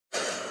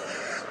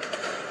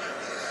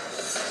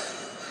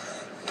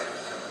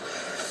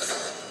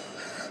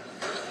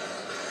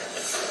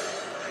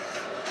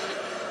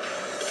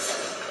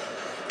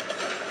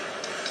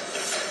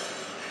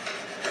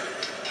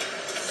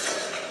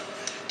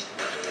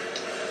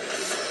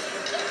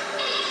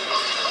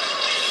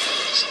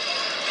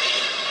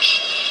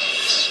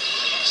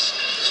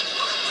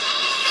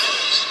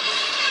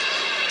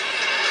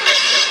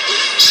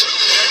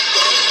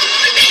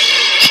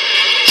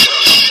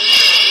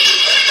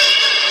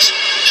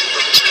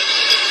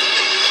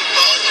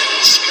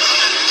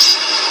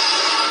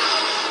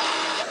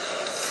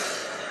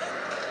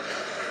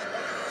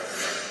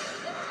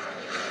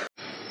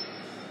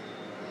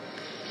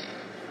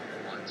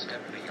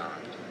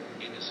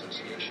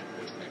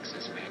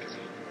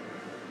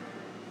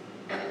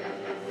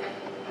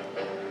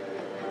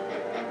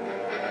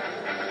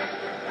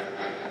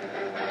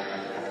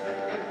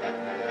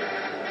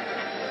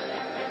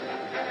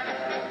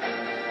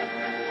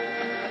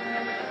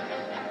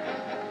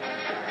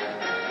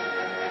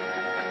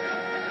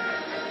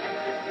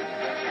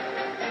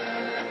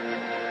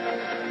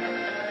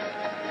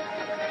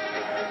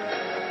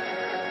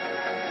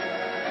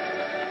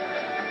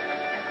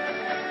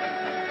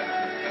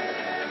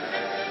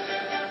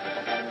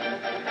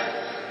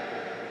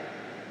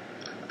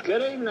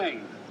Good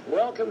evening.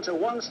 Welcome to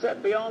One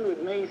Step Beyond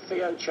with me,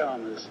 Theo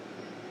Chalmers.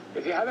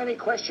 If you have any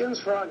questions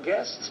for our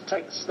guests,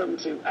 text them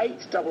to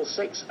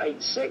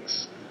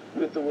 86686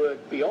 with the word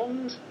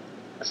beyond,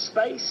 a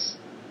space,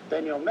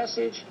 then your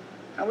message,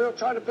 and we'll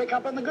try to pick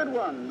up on the good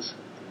ones.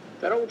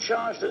 They're all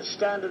charged at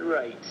standard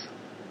rate.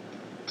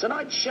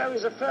 Tonight's show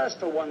is a first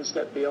for One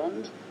Step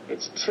Beyond.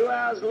 It's 2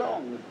 hours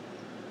long.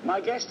 My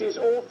guest is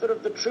author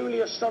of the truly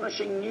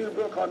astonishing new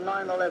book on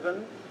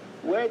 9/11,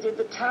 Where Did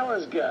the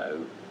Towers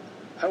Go?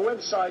 Her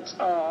websites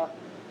are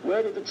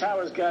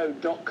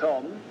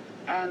wheredidthetowersgo.com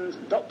and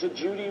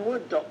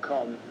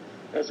drjudywood.com.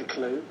 There's a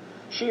clue.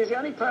 She is the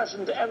only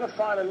person to ever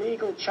file a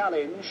legal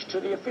challenge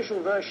to the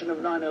official version of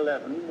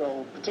 9/11,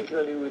 well,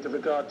 particularly with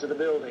regard to the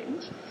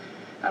buildings,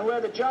 and where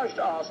the judge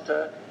asked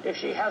her if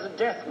she has a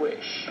death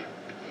wish.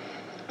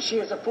 She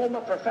is a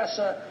former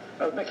professor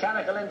of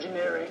mechanical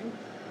engineering,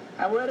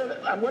 and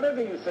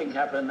whatever you think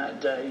happened that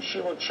day, she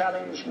will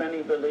challenge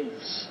many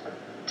beliefs.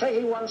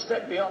 Taking one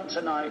step beyond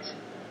tonight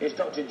is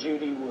Dr.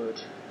 Judy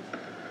Wood.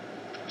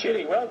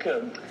 Judy,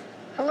 welcome.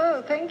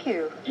 Hello, thank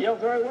you. You're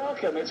very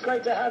welcome. It's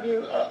great to have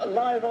you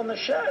live on the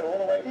show, all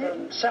the way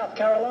from South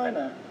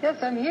Carolina.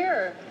 Yes, I'm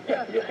here.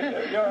 Yeah, you're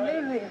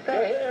amazing.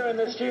 You're here in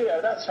the studio.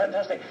 That's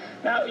fantastic.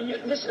 Now,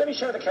 let me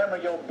show the camera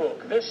your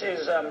book. This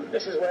is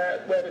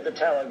Where Did the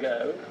Tower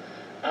Go?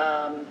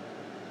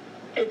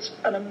 It's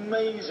an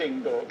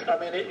amazing book. I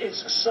mean,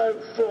 it's so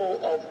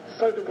full of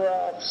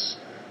photographs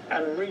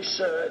and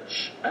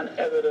research and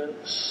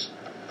evidence.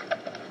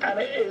 And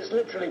it is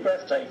literally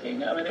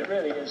breathtaking. I mean, it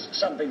really is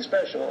something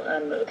special,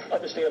 and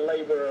obviously a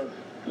labour of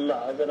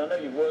love. And I know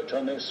you've worked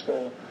on this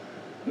for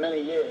many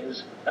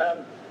years.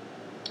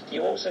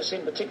 You also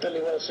seem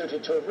particularly well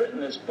suited to have written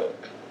this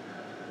book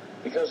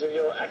because of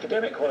your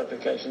academic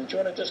qualifications. Do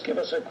you want to just give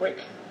us a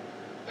quick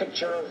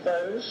picture of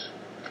those?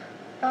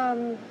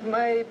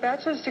 My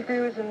bachelor's degree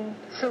was in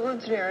civil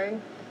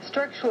engineering,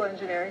 structural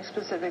engineering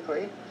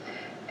specifically.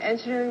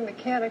 Engineering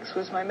mechanics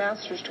was my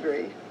master's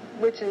degree,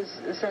 which is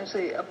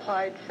essentially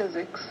applied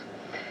physics.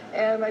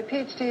 And my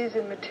PhD is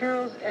in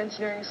materials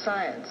engineering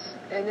science,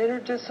 an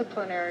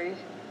interdisciplinary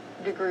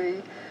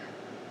degree,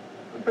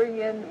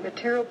 bringing in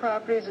material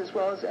properties as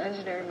well as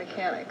engineering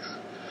mechanics.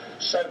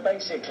 So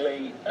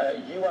basically,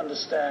 you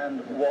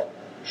understand what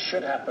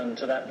should happen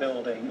to that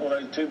building, or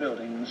those two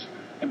buildings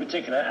in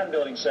particular, and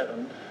Building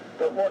 7,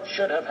 but what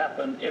should have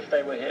happened if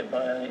they were hit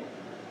by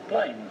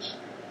planes?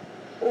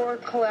 Or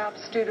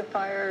collapsed due to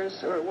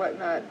fires or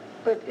whatnot.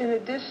 But in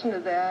addition to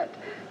that,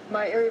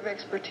 my area of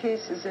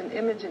expertise is in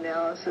image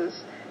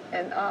analysis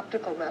and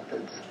optical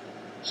methods.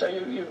 So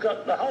you've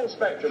got the whole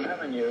spectrum,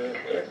 haven't you?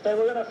 If they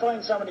were going to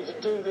find somebody to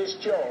do this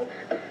job,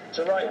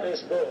 to write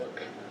this book,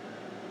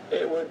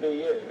 it would be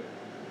you.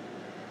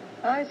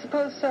 I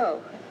suppose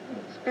so.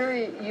 It's a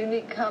very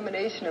unique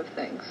combination of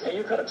things. Yeah,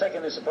 you've kind of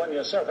taken this upon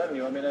yourself, haven't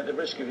you? I mean, at the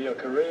risk of your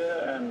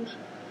career and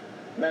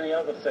many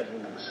other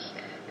things.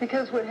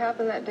 Because what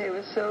happened that day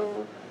was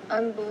so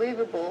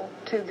unbelievable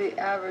to the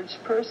average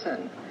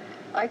person.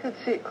 I could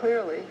see it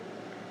clearly.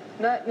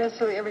 Not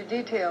necessarily every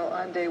detail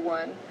on day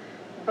one,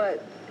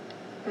 but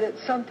that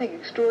something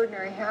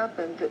extraordinary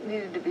happened that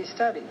needed to be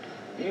studied.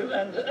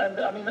 And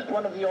I mean,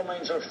 one of your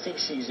main sort of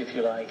theses, if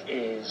you like,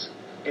 is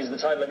the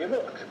title of your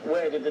book,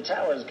 Where Did the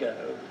Towers Go?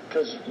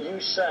 Because you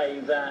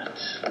say that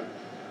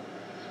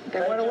they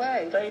went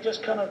away. They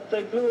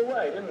blew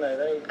away, didn't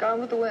they? Gone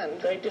with the wind.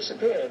 They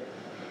disappeared.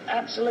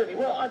 Absolutely.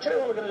 Well, I'll tell you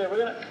what we're going to do.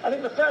 I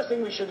think the first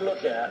thing we should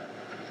look at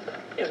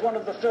is one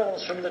of the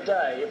films from the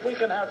day. If we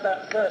can have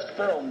that first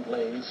film,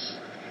 please.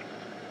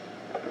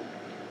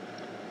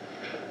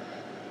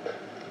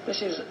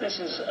 This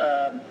is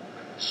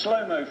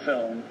slow-mo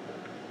film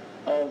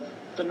of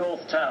the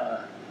North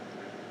Tower.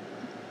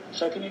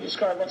 So can you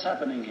describe what's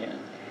happening here?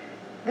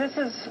 This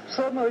is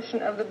slow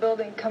motion of the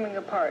building coming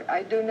apart.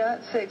 I do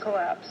not say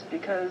collapse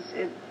because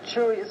it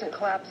surely isn't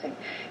collapsing.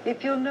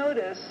 If you'll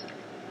notice,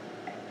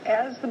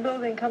 as the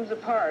building comes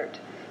apart,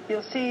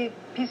 you'll see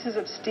pieces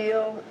of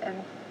steel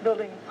and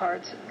building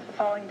parts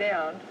falling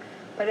down,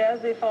 but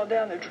as they fall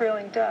down, they're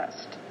trailing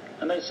dust.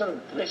 And they seem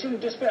to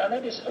disappear.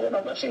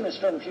 I've seen this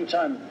film a few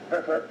times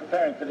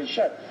preparing for this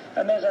show,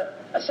 and there's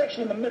a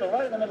section in the middle,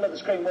 right in the middle of the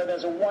screen, where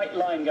there's a white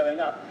line going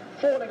up.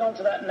 Falling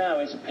onto that now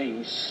is a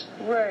piece,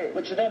 right,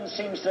 which then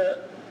seems to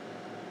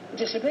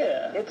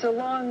disappear. It's a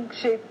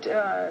long-shaped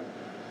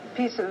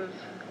piece of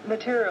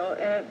material,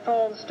 and it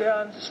falls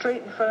down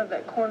straight in front of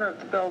that corner of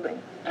the building.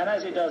 And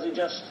as it does, it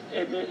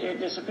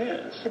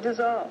disappears. It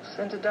dissolves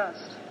into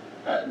dust.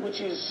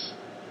 Which is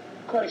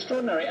quite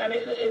extraordinary. And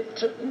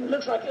it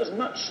looks like as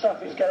much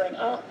stuff is going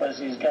up as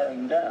is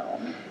going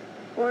down.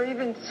 Or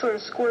even sort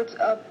of squirts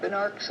up and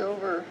arcs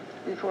over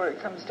before it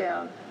comes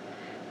down.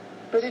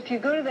 But if you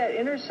go to that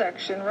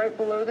intersection right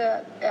below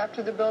that,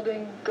 after the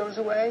building goes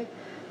away,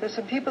 there's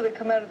some people that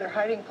come out of their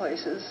hiding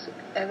places,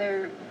 and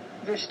they're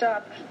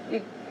stopped.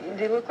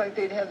 They look like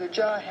they'd have their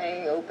jaw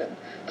hanging open.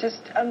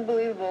 Just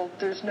unbelievable.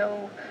 There's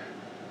no,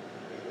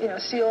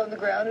 steel on the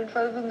ground in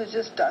front of them. There's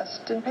just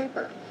dust and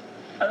paper.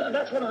 And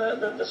that's one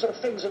of the sort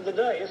of things of the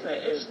day, isn't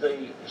it? Is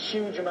the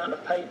huge amount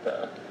of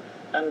paper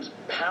and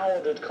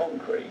powdered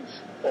concrete,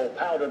 or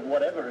powdered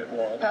whatever it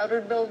was.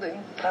 Powdered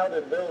building.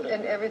 Powdered building.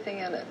 And everything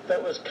in it.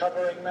 That was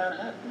covering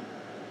Manhattan.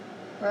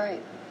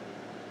 Right.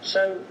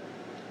 So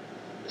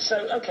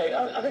okay,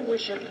 I think we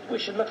should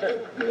look at,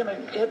 we're going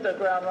to hit the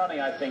ground running,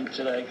 I think,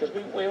 today, because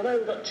although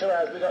we've got 2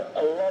 hours, we've got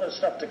a lot of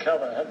stuff to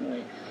cover, haven't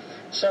we?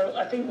 So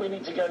I think we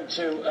need to go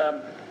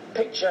to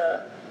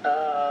picture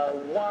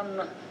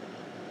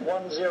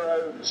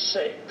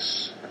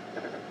 106,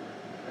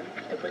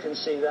 if we can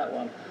see that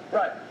one.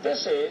 Right,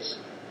 this is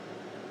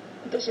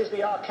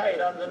the arcade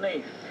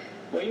underneath.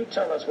 Will you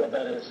tell us what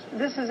that is?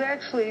 This is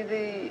actually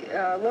the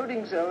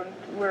loading zone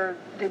where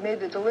they made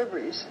the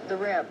deliveries, the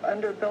ramp,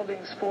 under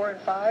buildings 4 and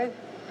 5.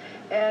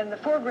 And the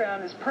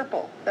foreground is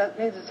purple. That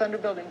means it's under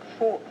building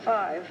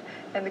 5,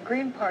 and the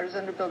green part is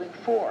under building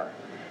 4.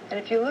 And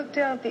if you look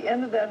down at the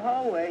end of that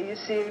hallway, you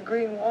see a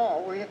green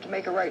wall where you have to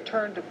make a right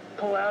turn to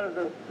pull out of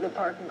the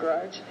parking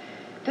garage.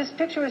 This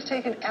picture was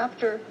taken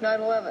after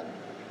 9/11.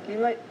 You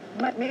might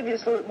maybe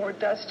it's a little bit more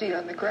dusty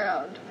on the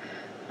ground,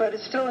 but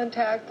it's still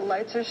intact. The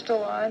lights are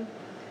still on.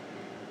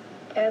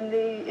 And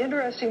the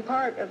interesting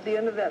part of the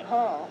end of that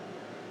hall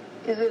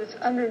is that it's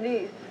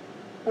underneath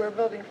where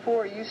building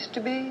 4 used to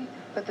be,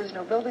 but there's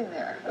no building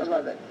there. I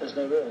love it. There's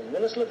no building.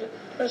 Well, let's look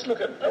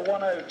at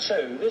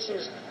 102. This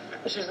is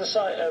the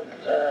site of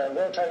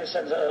World Trade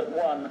Center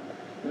 1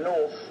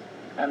 North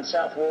and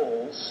South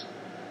Walls.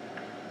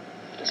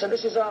 So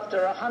this is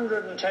after a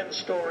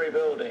 110-story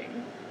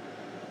building.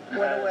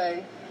 Went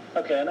away.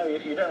 Okay, I know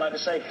you don't like to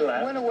say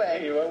collapse. Went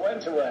away. You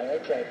went away.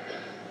 Okay,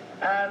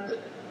 and.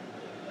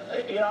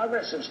 I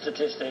read some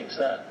statistics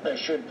that there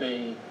should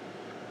be,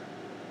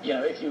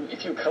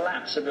 if you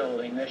collapse a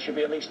building, there should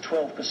be at least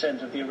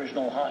 12% of the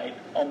original height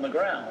on the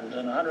ground,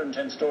 and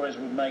 110 stories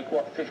would make,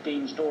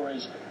 15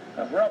 stories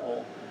of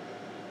rubble.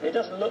 It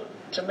doesn't look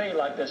to me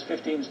like there's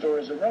 15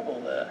 stories of rubble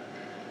there.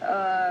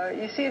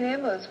 You see an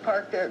ambulance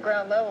parked there at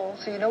ground level,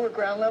 so you know what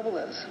ground level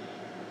is.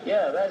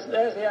 Yeah,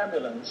 there's the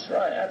ambulance,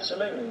 right,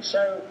 absolutely.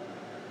 So.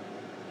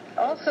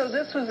 Also,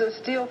 this was a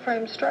steel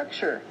frame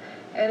structure.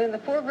 And in the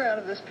foreground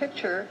of this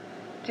picture,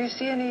 do you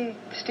see any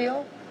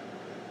steel?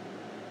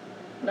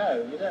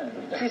 No, you don't.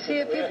 You see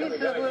a few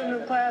pieces of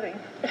aluminum cladding.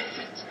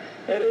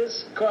 It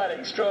is quite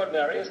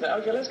extraordinary, isn't it?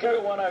 Okay, let's go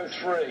to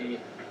 103.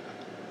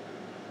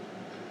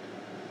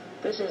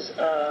 This is,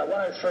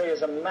 103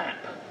 is a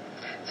map.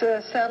 It's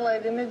a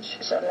satellite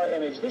image? Satellite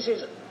image. This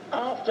is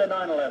after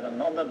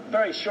 9/11,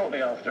 very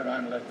shortly after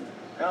 9/11.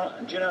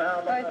 Do you know how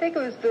long? I think it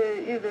was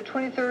either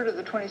 23rd or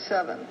the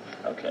 27th.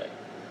 Okay.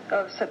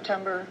 Of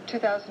September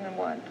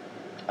 2001.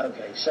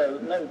 Okay, so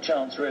no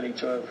chance really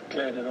to have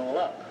cleared it all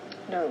up.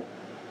 No.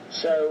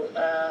 So,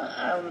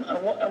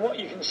 and what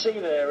you can see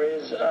there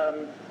is,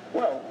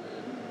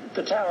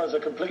 the towers are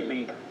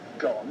completely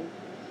gone.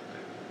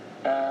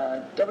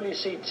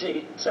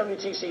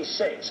 WTC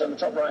 6 on the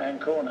top right-hand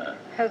corner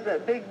has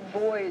that big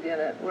void in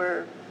it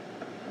where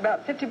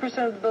about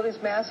 50% of the building's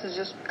mass is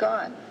just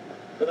gone.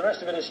 But the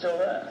rest of it is still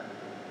there.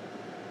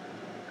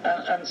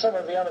 And some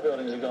of the other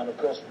buildings are gone, of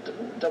course.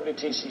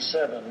 WTC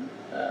 7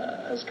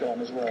 has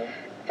gone as well.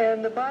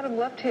 And the bottom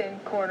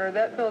left-hand corner,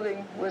 that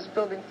building was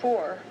building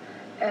 4.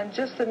 And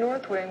just the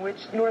north wing,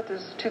 which north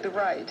is to the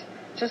right,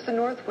 just the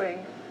north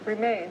wing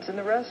remains. And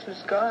the rest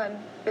was gone,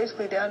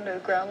 basically down to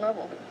ground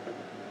level.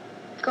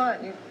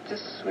 Gone. You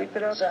just sweep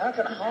it up. So how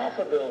can half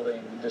a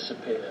building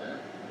disappear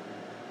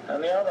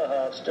and the other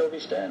half still be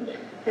standing?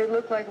 It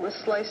looked like it was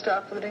sliced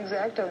off with an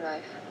X-Acto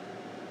knife.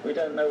 We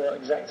don't know what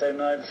X-Acto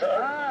knives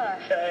are.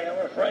 Okay, I'm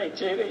afraid,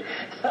 Judy.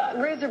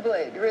 Razor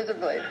blade. A razor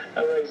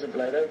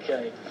blade,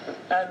 okay.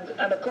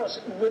 And of course,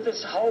 with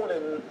this hole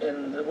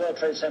in the World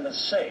Trade Center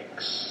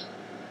 6,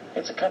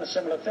 it's a kind of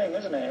similar thing,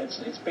 isn't it?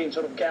 It's been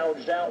sort of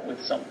gouged out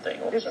with something.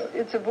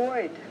 It's a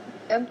void,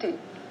 empty.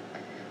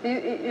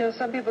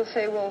 Some people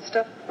say, well,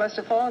 stuff must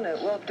have fallen in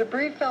it. Well, if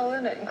debris fell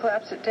in it and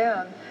collapsed it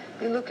down,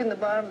 you look in the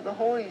bottom of the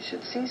hole, you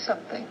should see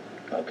something.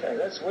 Okay,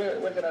 we're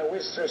going to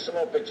whiz through some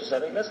more pictures, I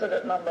think. Let's look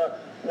at number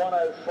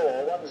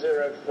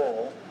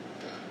 104.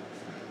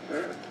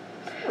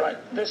 Right,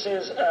 this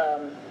is...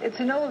 It's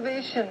an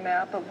elevation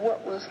map of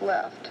what was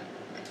left.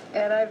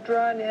 And I've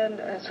drawn in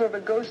sort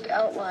of a ghost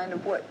outline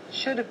of what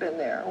should have been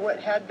there, what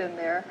had been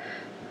there.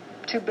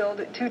 Two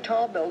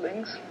tall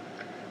buildings,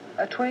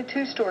 a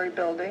 22-story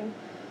building,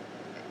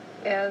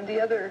 and the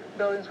other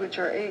buildings which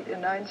are 8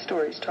 and 9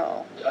 stories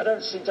tall. I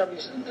don't see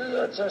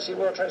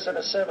World Trade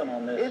Center 7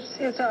 on this.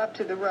 It's off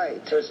to the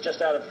right. So it's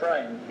just out of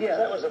frame. Yes.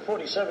 That was a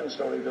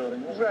 47-story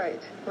building, wasn't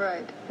it?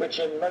 Right. Which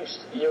in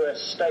most U.S.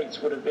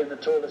 states would have been the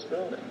tallest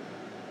building.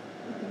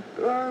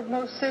 Or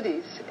most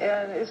cities,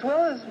 and as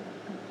well as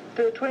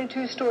the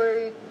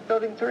 22-story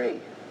building 3.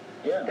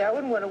 Yeah. That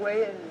one went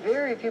away, and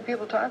very few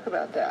people talk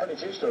about that.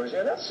 22 stories,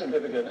 yeah, that's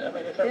significant. I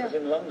mean, if that was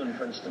in London,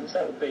 for instance,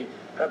 that would be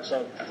perhaps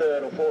our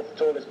 3rd or 4th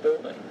tallest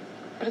building.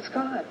 But it's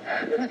gone.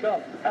 It's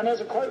gone. And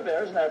there's a quote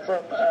there, isn't there,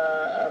 from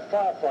a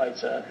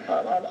firefighter.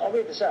 I'll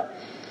read this out.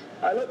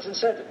 I looked and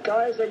said,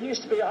 guys, there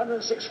used to be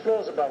 106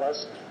 floors above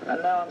us,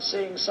 and now I'm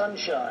seeing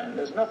sunshine.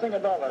 There's nothing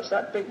above us.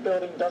 That big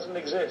building doesn't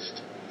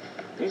exist.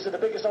 These are the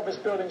biggest office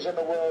buildings in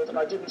the world, and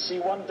I didn't see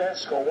one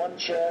desk or one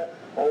chair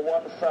or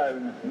one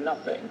phone.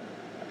 Nothing.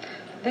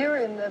 They were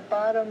in the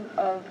bottom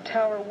of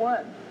Tower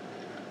 1.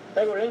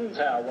 They were in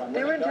Tower 1.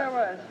 They were in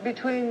Tower 1,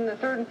 between the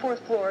 3rd and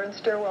 4th floor and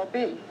Stairwell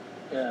B.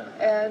 Yeah.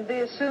 And they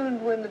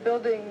assumed when the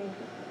building,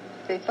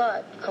 they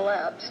thought,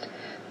 collapsed,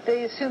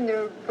 they assumed they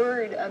were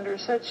buried under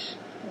such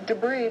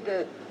debris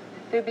that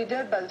they'd be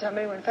dead by the time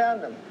anyone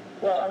found them.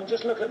 Well, I mean,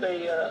 just look at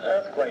the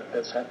earthquake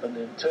that's happened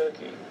in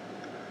Turkey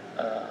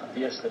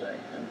yesterday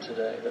and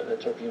today, that they're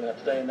talking about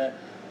today,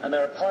 and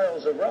there are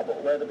piles of rubble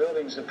where the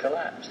buildings have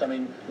collapsed. I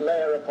mean,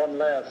 layer upon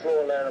layer,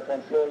 floor layer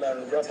upon floor layer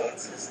of rubble,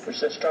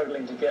 which they're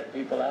struggling to get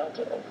people out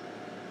of.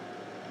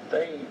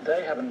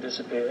 They haven't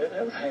disappeared,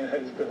 have they,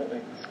 those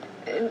buildings?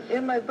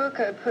 In my book,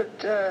 I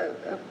put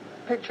a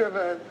picture of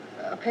a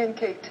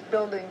pancaked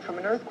building from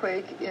an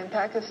earthquake in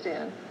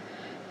Pakistan.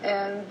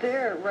 And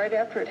there, right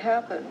after it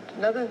happened,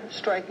 another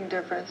striking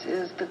difference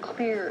is the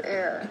clear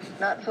air,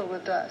 not filled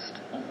with dust.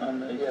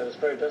 Yeah, it was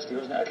very dusty,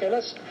 wasn't it? Okay,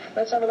 let's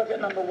have a look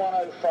at number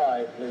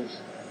 105, please.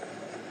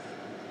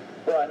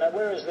 Right, now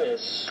where is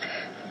this?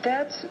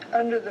 That's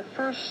under the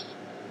first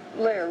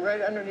layer,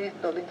 right underneath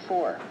Building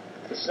 4.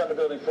 This is under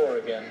Building 4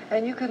 again.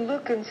 And you can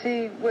look and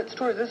see what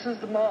stores. This is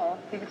the mall.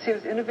 You can see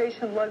there's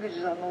Innovation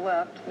Luggages on the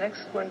left.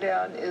 Next one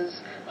down is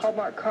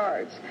Hallmark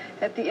Cards.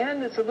 At the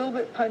end, it's a little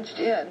bit punched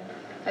in.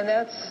 And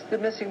that's the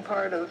missing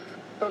part of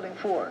Building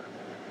 4.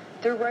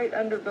 They're right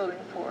under Building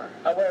 4.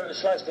 Where it was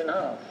sliced in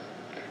half.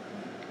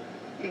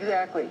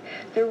 Exactly.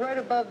 They're right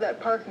above that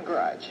parking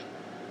garage.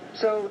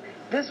 So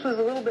this was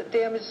a little bit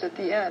damaged at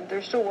the end.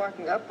 They're still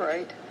walking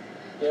upright.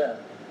 Yeah.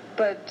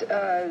 But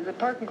the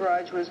parking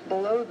garage was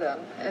below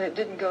them, and it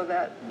didn't go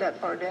that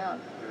far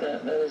down.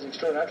 That is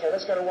extraordinary. Okay,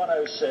 let's go to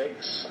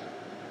 106.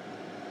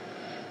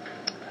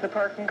 The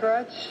parking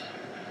garage?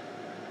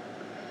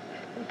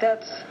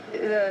 That's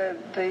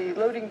the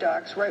loading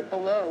docks right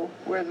below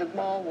where the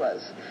mall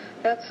was.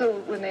 That's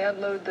so when they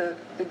unload the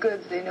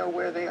goods, they know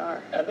where they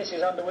are. And this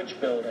is under which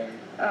building?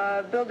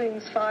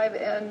 Buildings 5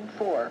 and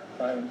 4.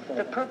 5 and 4.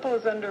 The purple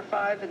is under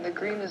 5 and the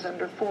green is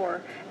under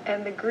 4.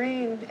 And the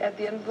green at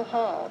the end of the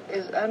hall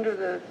is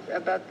under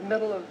about the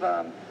middle of,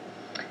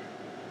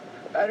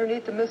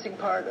 underneath the missing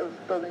part of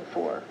Building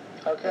 4.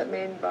 Okay. That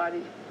main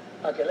body.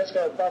 Okay, let's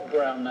go above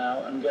ground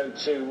now and go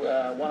to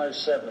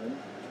 107.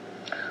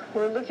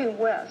 We're looking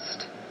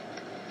west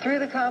through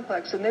the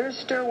complex, and there's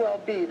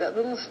Stairwell B, that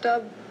little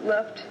stub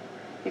left.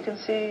 You can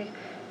see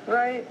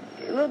right,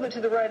 a little bit to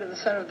the right of the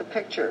center of the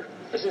picture.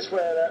 Is this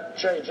where that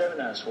J.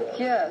 Jonas was?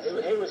 Yes.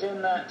 He was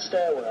in that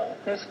stairwell.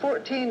 There's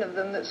 14 of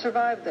them that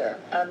survived there.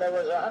 And there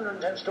was a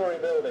 110-story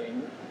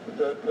building,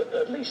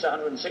 at least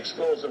 106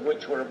 floors of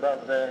which were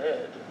above their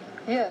head.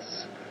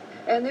 Yes.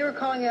 And they were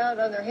calling out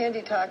on their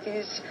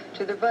handy-talkies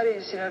to their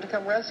buddies, to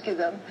come rescue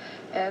them.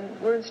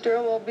 And we're in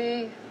Stairwell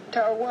B,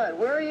 Tower 1.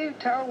 Where are you?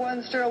 Tower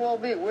 1, Stairwell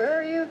B. Where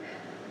are you?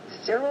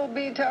 Stairwell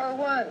B, Tower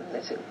 1.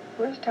 They said,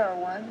 where's Tower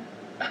 1?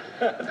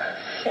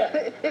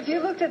 Yeah. If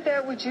you looked at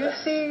that, would you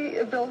see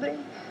a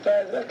building?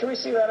 Can we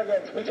see that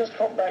again? Can we just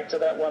hop back to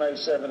that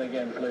 107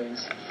 again,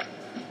 please?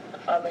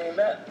 I mean,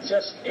 that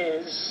just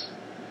is...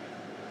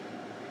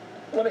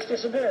 Well, it's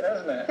disappeared,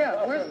 hasn't it? Yeah,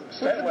 well, where's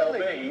the well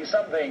building? be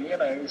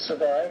something,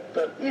 survived,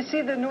 but... You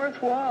see the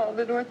north wall,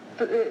 the north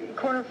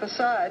corner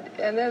facade,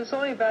 and there's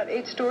only about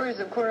 8 stories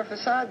of corner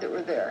facade that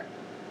were there.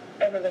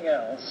 Everything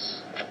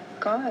else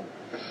gone,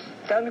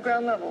 down to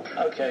ground level.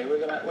 Okay, we're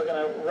gonna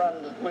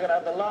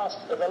have the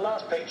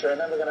last picture, and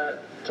then we're gonna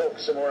talk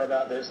some more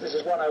about this. This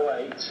is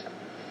 108.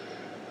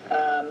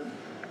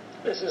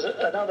 This is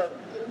another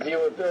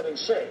view of Building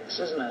 6,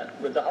 isn't it,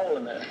 with the hole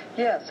in it?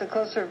 Yes, a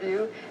closer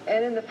view.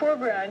 And in the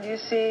foreground, you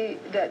see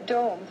that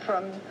dome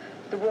from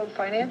the World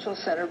Financial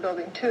Center,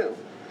 Building 2.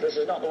 This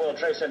is not the World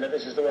Trade Center,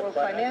 this is the World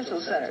Financial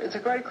Center. It's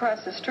right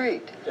across the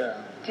street.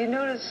 Yeah. Do you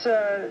notice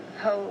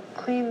how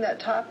clean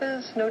that top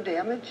is? No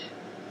damage?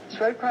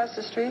 It's right across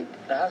the street.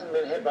 It hasn't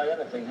been hit by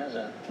anything, has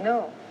it?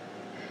 No.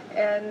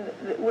 And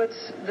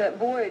what's that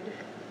void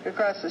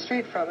across the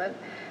street from it,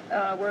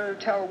 where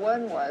Tower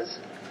 1 was,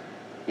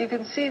 you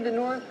can see the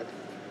north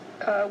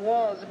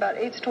wall is about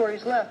 8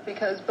 stories left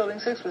because Building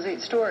 6 was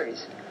 8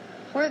 stories.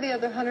 Where are the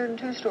other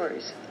 102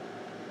 stories?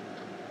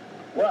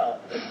 Well,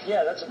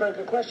 yeah, that's a very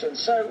good question.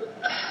 So,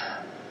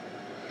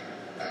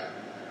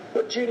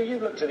 well, Judy,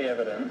 you've looked at the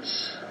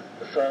evidence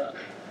for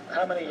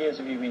how many years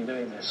have you been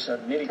doing this?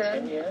 Nearly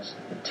 10 years?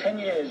 10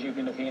 years you've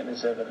been looking at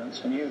this evidence,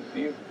 and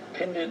you've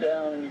pinned it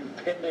down, and you've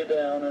pinned it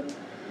down, and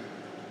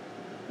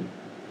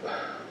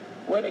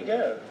where'd it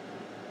go?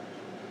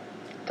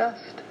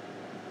 Dust.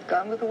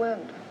 Gone with the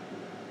wind.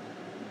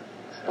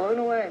 Blown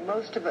away,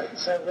 most of it.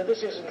 So, but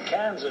this isn't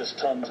Kansas,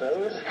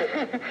 Tonto, is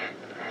it?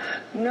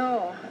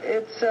 No,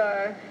 it's...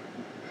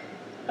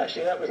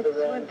 Actually, that was the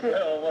wrong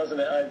film, wasn't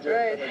it?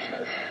 Right.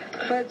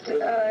 But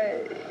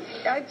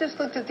I just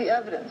looked at the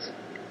evidence.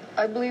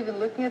 I believe in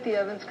looking at the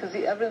evidence because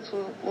the evidence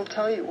will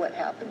tell you what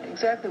happened,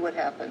 exactly what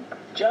happened.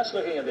 Just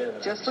looking at the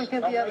evidence. Just looking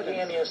at the evidence. Not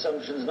making any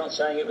assumptions, not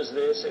saying it was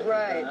this, it was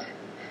that.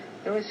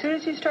 And as soon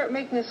as you start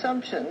making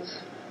assumptions,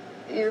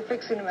 you're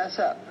fixing to mess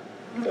up.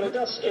 But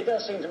it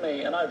does seem to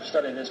me, and I've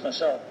studied this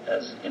myself,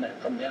 as you know,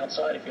 from the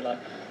outside, if you like,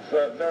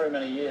 for very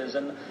many years,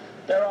 and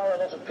there are a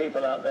lot of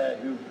people out there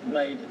who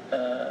made,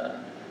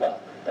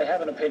 they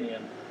have an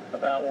opinion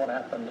about what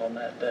happened on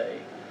that day,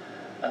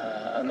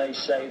 and they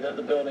say that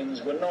the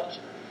buildings were not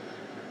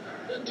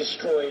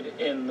destroyed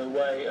in the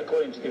way,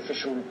 according to the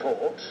official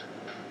report,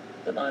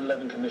 the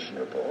 9/11 Commission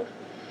report,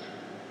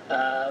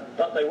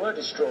 but they were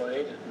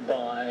destroyed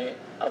by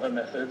other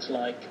methods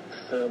like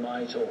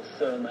thermite or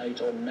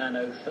thermate or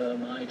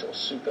nanothermite or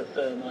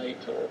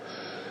superthermite or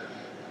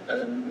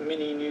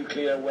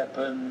mini-nuclear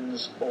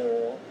weapons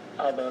or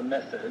other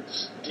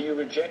methods. Do you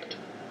reject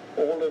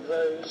all of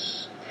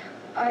those?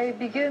 I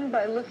begin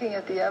by looking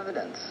at the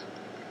evidence,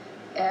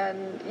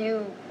 and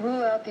you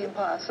rule out the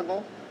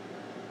impossible,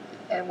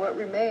 and what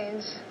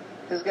remains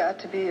has got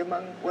to be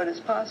among what is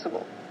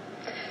possible.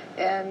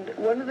 And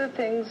one of the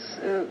things,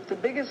 the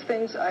biggest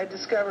things I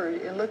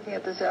discovered in looking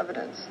at this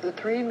evidence, the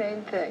three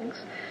main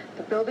things: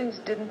 the buildings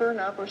didn't burn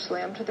up or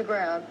slam to the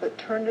ground, but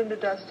turned into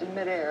dust in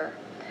midair.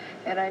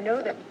 And I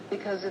know that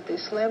because if they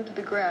slammed to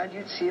the ground,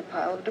 you'd see a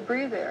pile of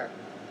debris there.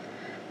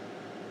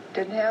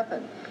 Didn't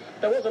happen.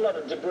 There was a lot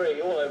of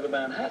debris all over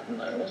Manhattan,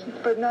 though, wasn't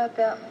there? But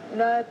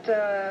not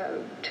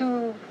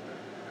 2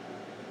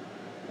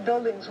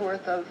 buildings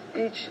worth of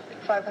each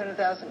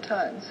 500,000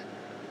 tons,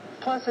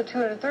 plus a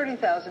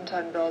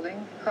 230,000-ton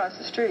building across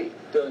the street.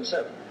 Building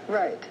 7.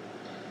 Right.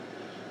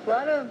 A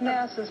lot of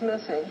mass is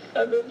missing.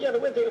 The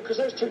weird thing, because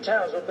those 2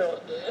 towers were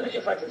built,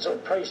 if I can sort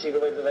of praise you the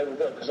way that they were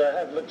built, because I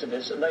have looked at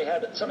this, and they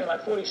had something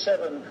like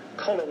 47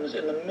 columns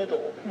in the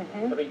middle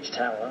of each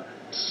tower,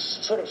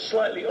 sort of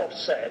slightly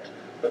offset,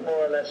 but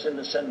more or less in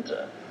the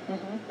center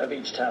of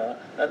each tower.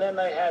 And then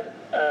they had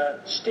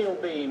steel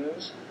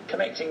beams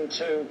connecting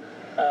to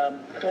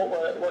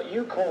what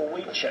you call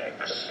wheat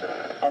checks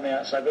on the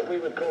outside, but we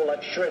would call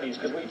like shreddies,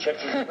 because wheat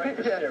checks is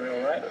breakfast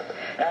cereal, right?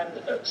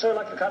 And so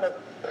like a kind of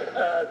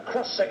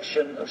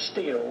cross-section of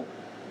steel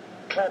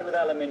clad with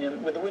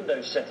aluminium with the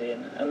windows set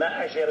in, and that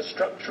actually had a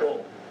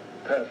structural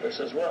purpose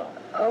as well.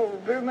 Oh,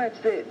 very much.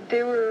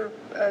 They were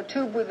a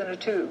tube within a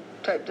tube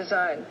type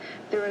design.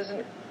 There was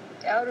an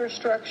outer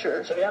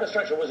structure. So the outer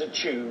structure was a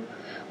tube?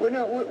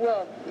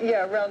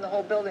 Around the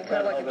whole building,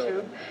 kind of like a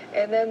tube.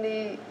 And then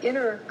the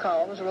inner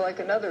columns were like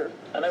another.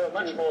 And they were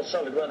much more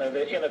solid, weren't they?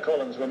 The inner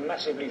columns were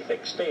massively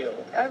thick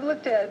steel. I've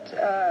looked at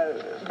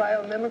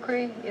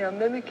biomimicry,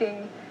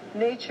 mimicking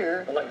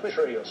nature. Or like a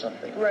tree or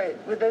something. Right,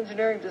 with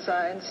engineering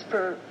designs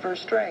for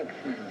strength,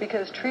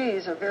 because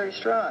trees are very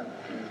strong.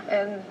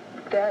 And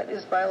that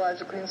is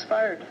biologically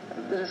inspired.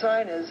 The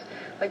design is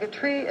like a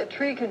tree. A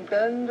tree can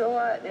bend a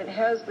lot, and it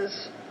has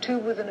this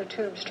tube within a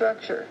tube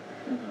structure.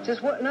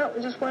 Not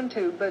just one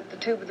tube, but the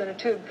tube within a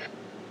tube.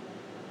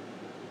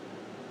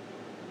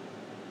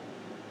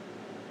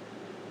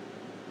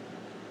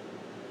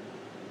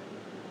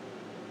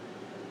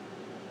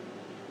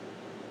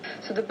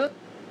 So the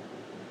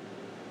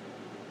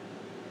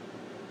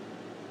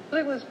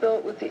building was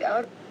built with the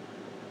outer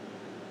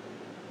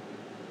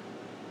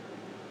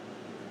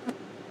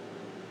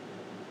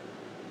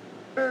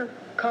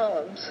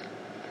columns.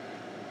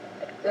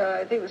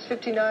 I think it was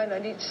 59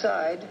 on each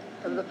side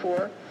of the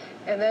 4,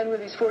 and then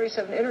with these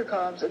 47 inner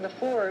columns, and the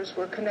 4s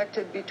were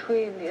connected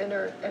between the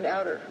inner and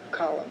outer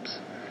columns,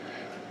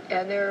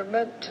 and they're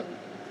meant to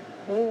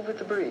move with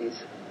the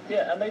breeze.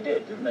 Yeah, and they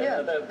did, didn't they?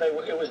 Yeah.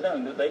 It was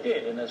known that they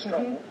did in a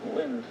strong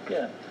wind.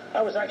 Yeah,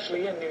 I was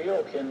actually in New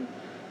York in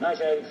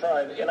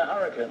 1985 in a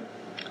hurricane,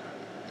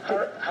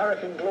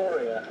 Hurricane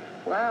Gloria.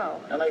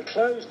 Wow. And they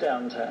closed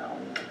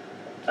downtown,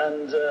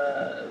 and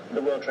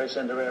the World Trade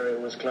Center area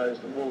was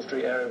closed, the Wall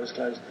Street area was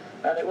closed,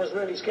 and it was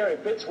really scary.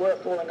 Bits were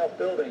falling off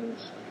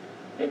buildings.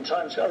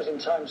 I was in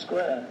Times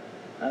Square,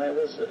 and it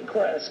was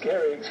quite a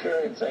scary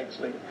experience,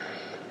 actually.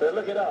 But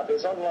look it up,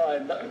 it's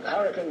online,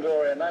 Hurricane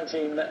Gloria,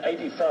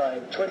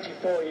 1985,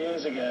 24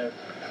 years ago.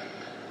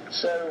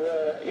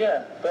 So,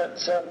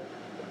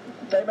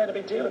 they made a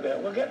big deal of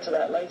it. We'll get to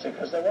that later,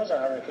 because there was a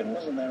hurricane,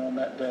 wasn't there, on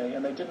that day,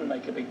 and they didn't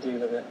make a big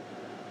deal of it,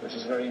 which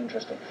is very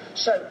interesting.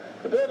 So,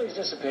 the buildings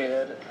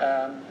disappeared.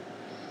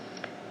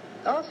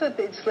 Also, if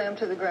they'd slammed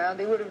to the ground,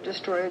 they would have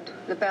destroyed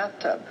the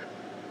bathtub.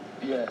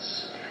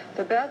 Yes.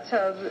 The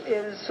bathtub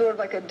is sort of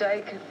like a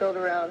dike built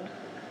around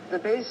the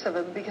base of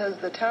them, because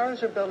the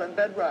towers are built on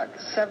bedrock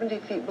 70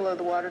 feet below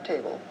the water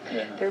table.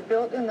 Yeah. They're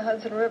built in the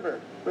Hudson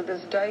River with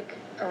this dike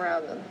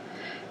around them.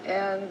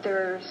 And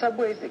there are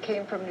subways that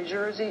came from New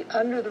Jersey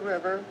under the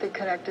river that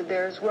connected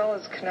there, as well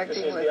as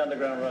connecting with... This is the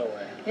Underground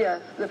Railway.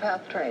 Yes, the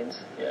PATH trains.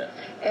 Yeah.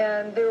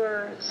 And there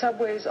were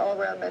subways all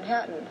around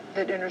Manhattan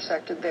that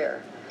intersected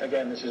there.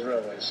 Again, this is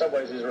railways.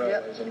 Subways is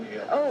railways in New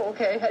York. Oh,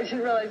 okay. I didn't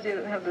realize you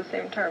didn't have the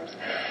same terms.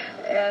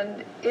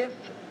 And if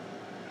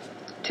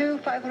 2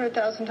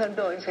 500,000-ton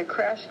buildings had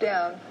crashed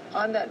down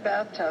on that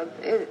bathtub,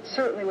 it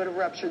certainly would have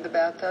ruptured the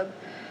bathtub.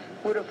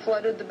 would have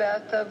flooded the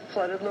bathtub,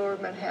 flooded lower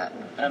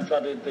Manhattan. And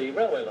flooded the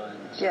railway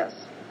lines. Yes,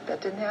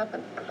 that didn't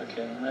happen.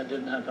 Okay, and that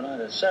didn't happen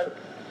either. So,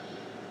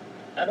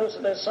 and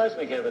also there's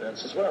seismic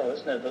evidence as well,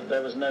 isn't there, that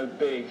there was no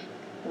big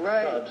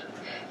flood?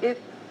 If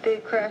they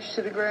crashed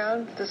to the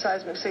ground, the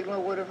seismic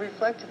signal would have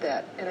reflected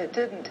that, and it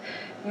didn't.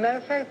 Matter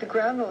of fact, the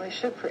ground only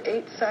shook for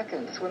 8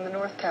 seconds when the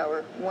North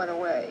Tower went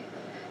away.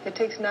 It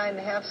takes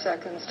 9.5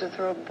 seconds to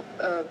throw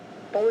a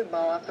bowling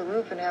ball off the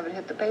roof and have it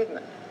hit the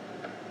pavement.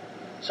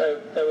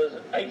 So there was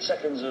 8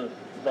 seconds of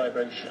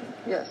vibration.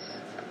 Yes.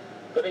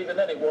 But even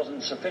then it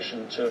wasn't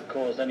sufficient to have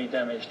caused any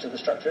damage to the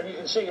structure. And you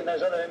can see in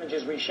those other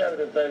images we showed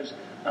of those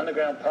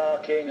underground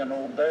parking and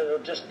all, they were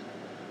just,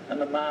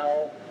 and the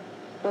mall.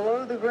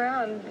 Below the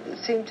ground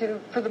seemed to,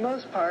 for the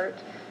most part,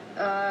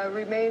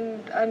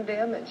 remain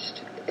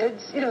undamaged.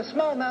 It's,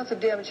 small amounts of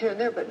damage here and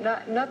there, but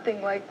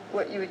nothing like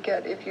what you would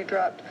get if you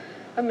dropped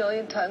 1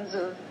 million tons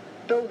of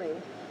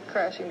building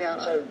crashing down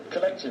on it. So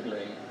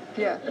collectively,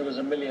 yeah, it was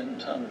 1 million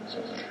tons,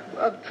 was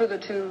it? For the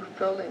two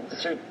buildings.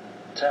 The two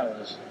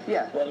towers.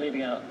 Yeah. Well,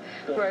 leaving out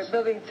buildings.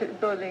 Right,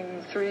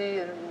 building 3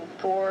 and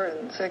 4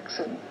 and 6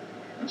 and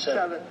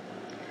 7.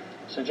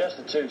 So just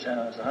the two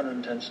towers, the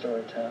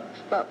 110-story towers.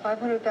 About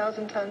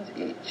 500,000 tons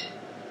each.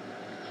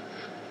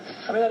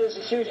 I mean, that is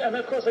a huge... And,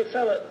 of course, they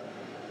fell at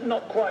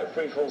not quite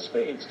free fall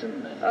speeds,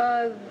 didn't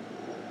they?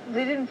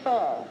 They didn't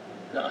fall.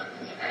 No.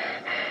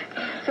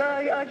 So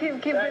I'll keep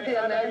with you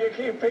on that. You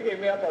keep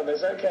picking me up on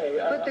this, okay.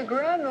 But the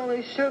ground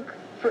only shook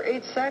for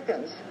 8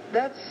 seconds.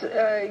 That's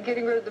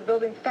getting rid of the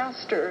building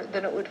faster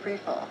than it would free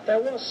fall.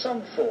 There was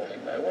some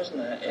falling, though, wasn't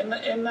there?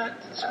 In that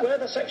where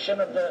the section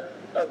of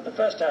the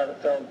first tower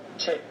that fell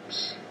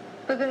tips.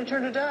 But then it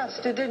turned to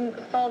dust. It didn't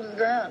fall to the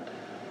ground.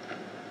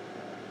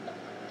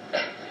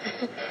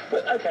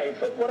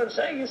 But what I'm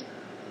saying is,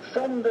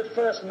 from the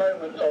first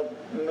moment of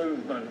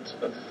movement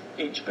of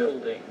each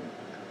building,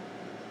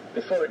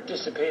 before it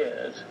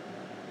disappeared,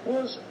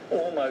 was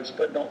almost,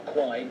 but not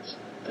quite,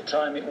 the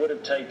time it would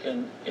have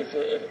taken if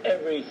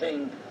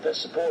everything that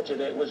supported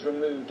it was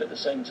removed at the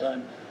same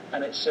time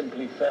and it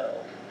simply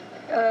fell.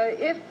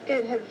 If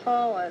it had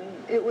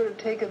fallen, it would have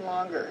taken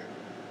longer.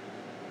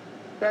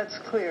 That's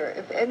clear.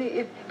 It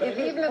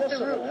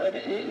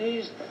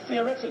is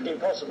theoretically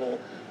possible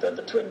that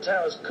the Twin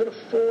Towers could have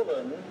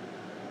fallen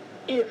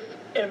if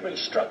every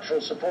structural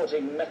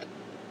supporting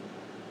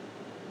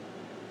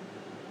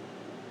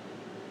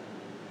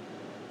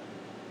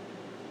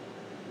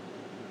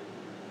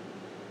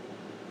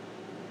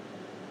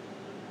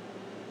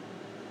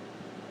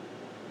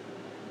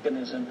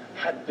mechanism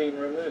had been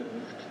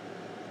removed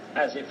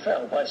as it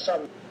fell by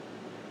some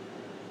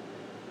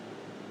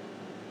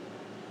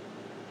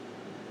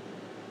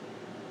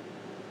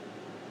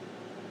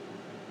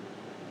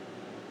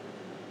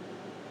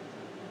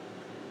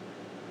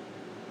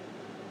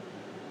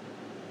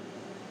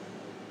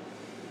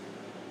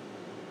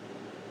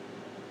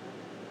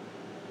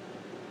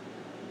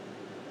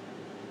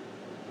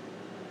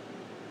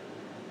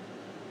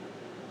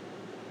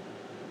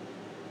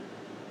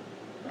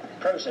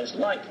process,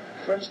 like,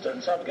 for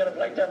instance, I'm going to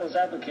play devil's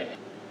advocate.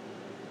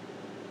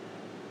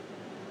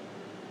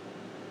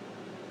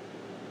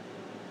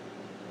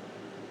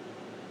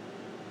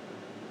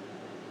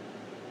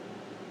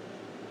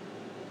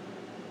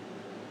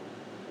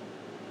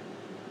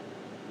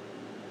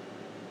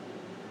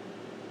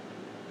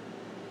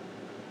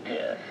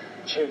 Here,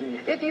 Judy.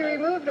 If you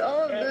removed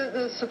all of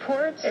the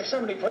supports... If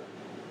somebody put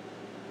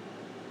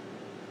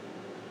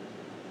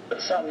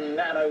some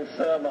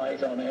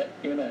nanothermite on it,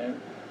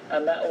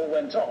 and that all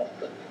went off,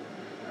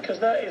 because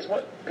that is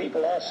what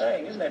people are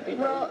saying, isn't it?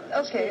 People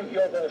dispute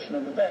your version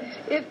of events.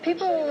 If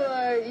people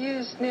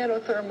used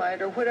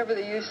nanothermite or whatever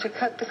they used to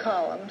cut the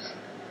columns,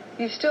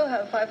 you still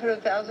have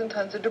 500,000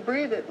 tons of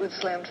debris that would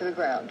slam to the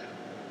ground.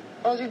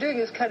 All you're doing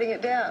is cutting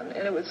it down,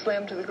 and it would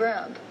slam to the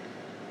ground.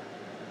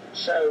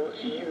 So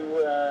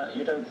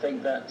you don't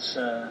think that's...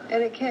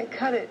 And it can't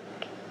cut it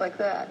like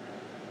that.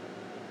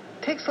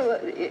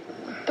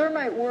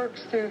 Thermite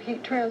works through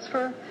heat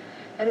transfer,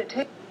 and it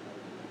takes...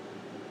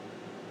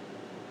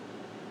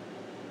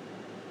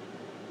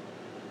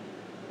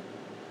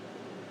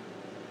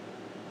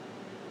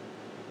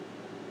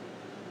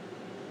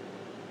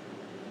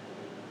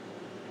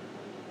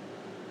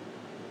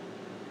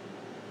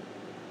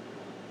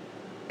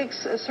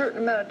 takes a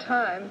certain amount of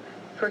time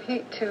for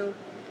heat to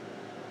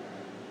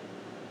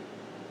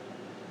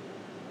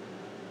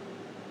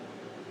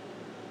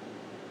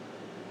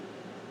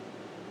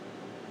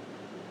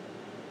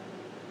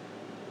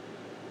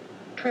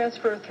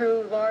transfer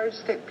through large,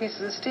 thick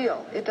pieces of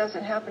steel. It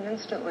doesn't happen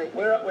instantly.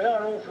 We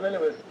are all familiar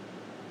with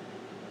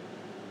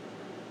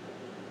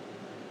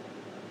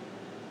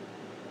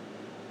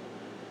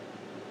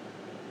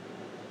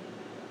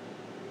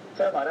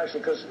thermite,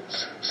 actually, because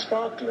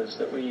sparklers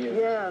that we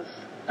use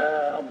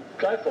on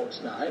Guy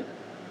Fawkes night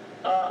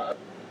are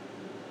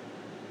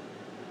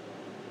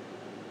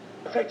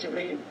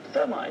effectively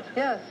thermite.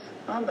 Yes.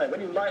 Aren't they?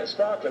 When you light a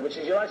sparkler, which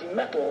is you're lighting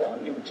metal,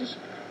 aren't you? Which is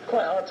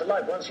quite hard to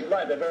light. Once you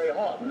light, they're very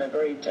hot and they're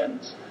very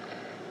intense.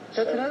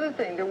 That's another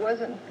thing. There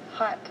wasn't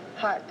hot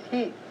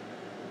heat.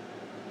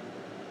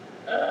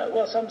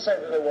 Well, some say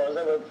that there was.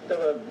 There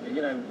were,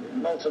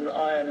 molten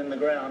iron in the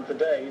ground for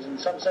days, and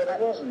some say there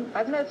wasn't.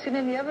 I've not seen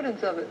any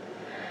evidence of it.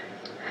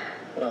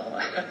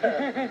 Well,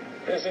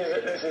 this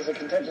is a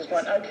contentious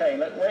point. Okay,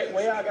 look,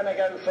 we are going to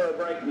go for a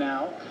break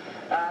now.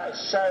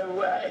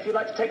 So if you'd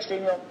like to text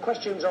in your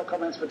questions or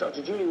comments for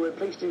Dr. Judy Wood,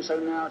 please do so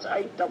now. It's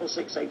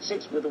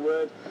 86686 with the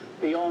word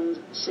Beyond.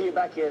 See you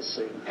back here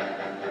soon.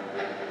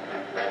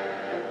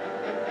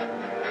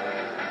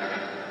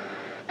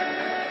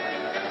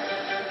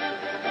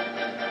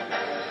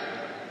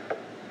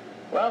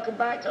 Welcome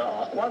back to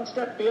One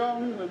Step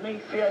Beyond with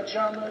me, Theo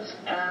Chalmers,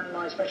 and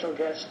my special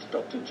guest,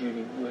 Dr.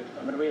 Judy Wood.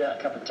 I'm going to read out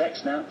a couple of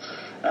texts now.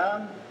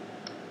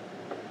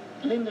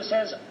 Linda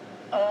says,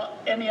 are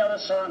any other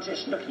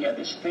scientists looking at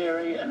this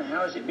theory, and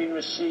how has it been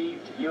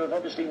received? You have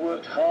obviously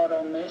worked hard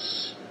on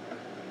this.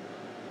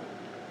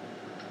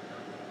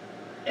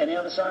 Any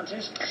other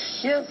scientists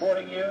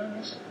supporting you in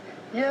this?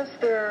 Yes,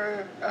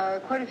 there are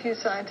quite a few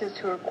scientists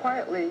who are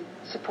quietly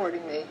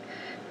supporting me.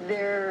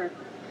 They're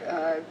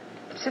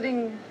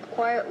sitting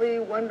quietly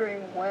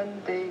wondering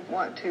when they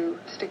want to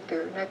stick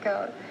their neck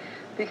out,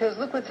 because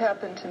look what's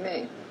happened to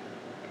me.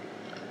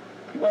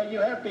 Well,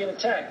 you have been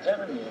attacked,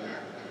 haven't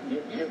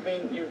you? You've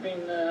been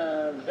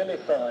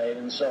vilified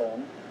and so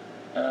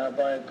on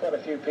by quite a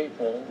few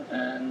people,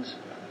 and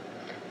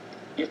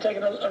you've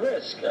taken a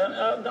risk.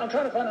 I'm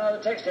trying to find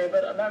another text here,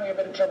 but I'm having a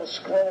bit of trouble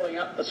scrolling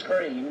up the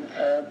screen.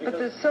 But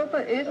there's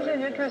isn't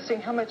it interesting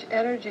how much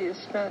energy is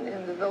spent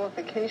in the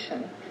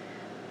vilification?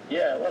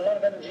 Yeah, well, a lot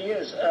of energy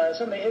is.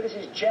 This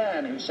is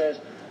Jan who says,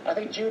 I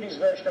think Judy's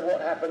version of what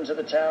happened to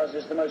the towers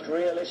is the most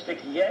realistic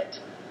yet.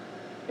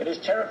 It is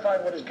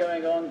terrifying what is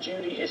going on.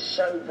 Judy is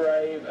so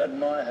brave,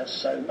 admire her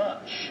so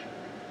much.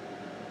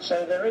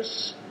 So there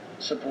is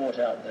support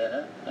out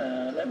there.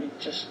 Let me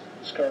just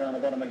scroll around the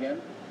bottom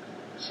again.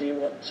 See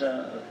what,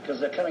 because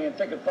they're coming in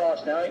thick and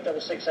fast now.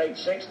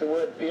 86686, the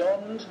word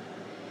Beyond.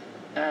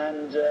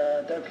 And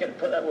don't forget to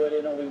put that word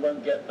in or we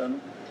won't get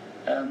them.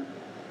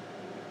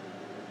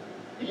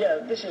 Yeah,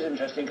 this is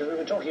interesting because we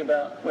were talking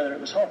about whether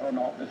it was hot or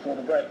not before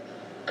the break.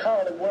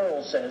 Carl in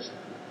Wirral says,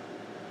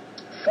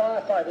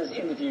 firefighters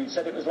interviewed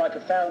said it was like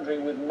a foundry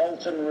with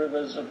molten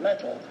rivers of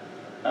metal.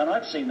 And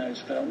I've seen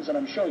those films, and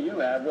I'm sure you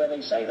have, where they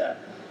say that.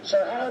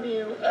 So how do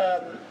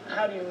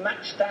you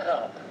match that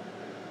up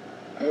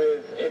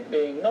with it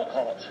being not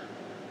hot?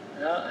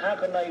 How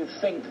can they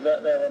think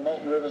that there are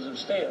molten rivers of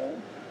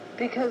steel?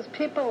 Because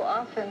people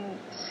often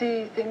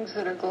see things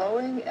that are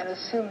glowing and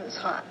assume it's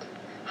hot.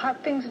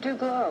 Hot things do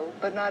glow,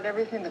 but not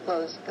everything that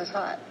glows is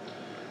hot.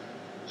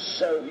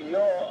 So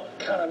you're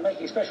kind of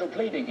making special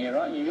pleading here,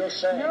 aren't you? You're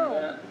saying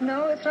that...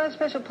 No, it's not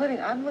special pleading.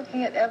 I'm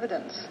looking at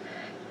evidence.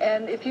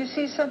 And if you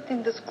see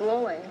something that's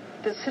glowing,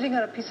 that's sitting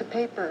on a piece of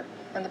paper,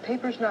 and the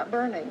paper's not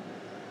burning,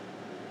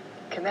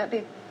 can that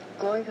be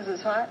glowing because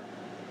it's hot?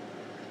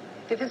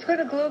 If it's going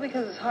to glow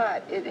because it's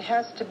hot, it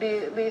has to be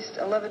at least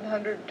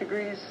 1,100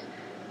 degrees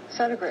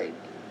centigrade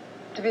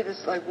to be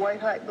this like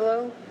white-hot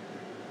glow.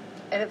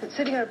 And if it's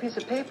sitting on a piece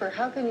of paper,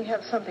 how can you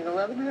have something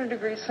 1,100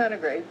 degrees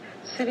centigrade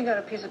sitting on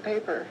a piece of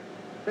paper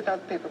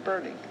without the paper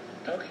burning?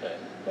 Okay.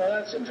 Well,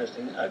 that's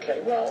interesting.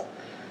 Okay, well,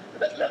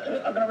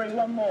 I'm going to read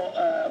one more.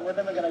 Then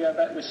we're going to go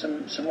back with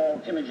some more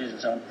images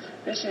and so on.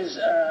 This is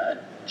a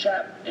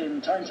chap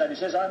in Tyneside who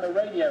says, I'm a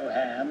radio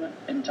ham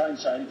in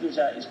Tyneside. He gives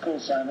out his call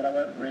sign, but I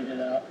won't read it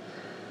out.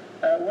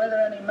 Was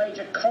there any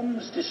major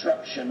comms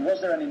disruption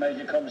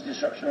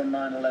on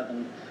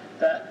 9/11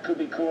 that could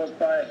be caused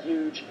by a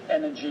huge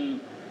energy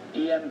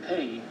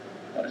EMP?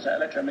 What is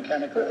that?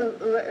 Electromechanical?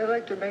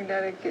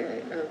 Electromagnetic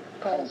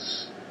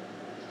pulse.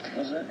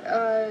 Was it?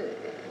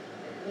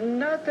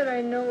 Not that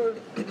I know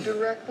of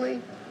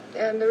directly.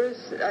 And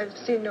I've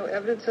seen no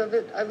evidence of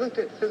it. I've looked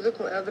at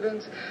physical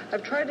evidence.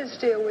 I've tried to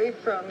stay away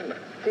from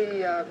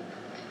the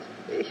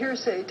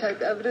hearsay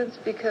type evidence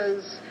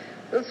because,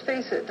 let's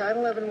face it,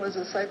 9/11 was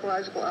a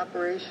psychological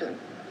operation.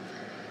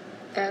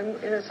 And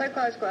in a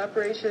psychological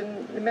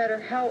operation, no matter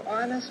how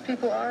honest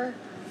people are,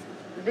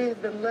 they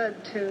have been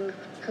led to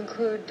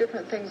conclude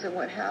different things than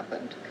what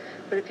happened.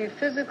 But if you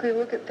physically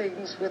look at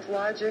things with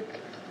logic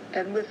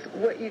and with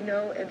what you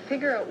know and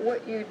figure out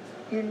what you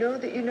know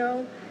that you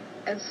know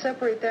and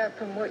separate that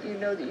from what you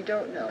know that you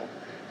don't know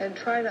and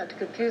try not to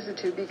confuse the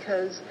two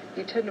because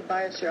you tend to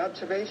bias your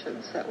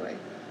observations that way.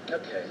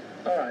 Okay.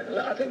 All right.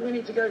 I think we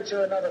need to go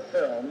to another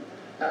film.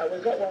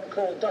 We've got one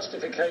called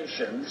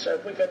Dustification. So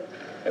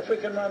if we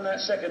can run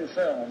that second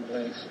film,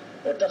 please,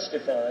 or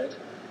Dustified.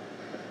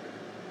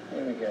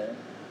 Here we go.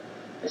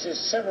 This is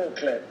several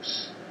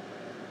clips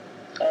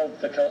of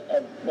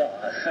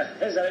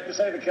as I like to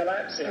say, the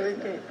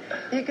collapsing.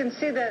 You can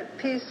see that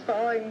piece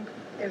falling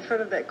in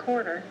front of that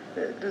corner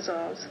that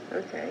dissolves.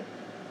 Okay.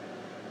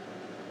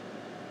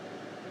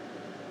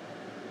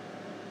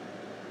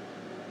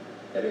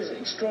 It is an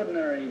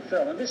extraordinary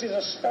film. And this is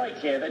a spike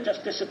here that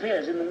just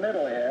disappears in the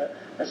middle here.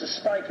 There's a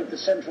spike of the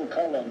central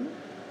column.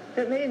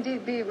 That may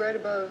indeed be right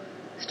above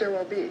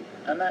stairwell B.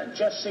 And that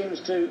just seems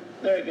to,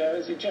 there it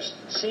goes, it just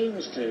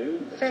seems to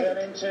turn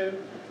into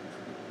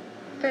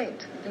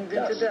faint, into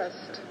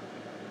dust.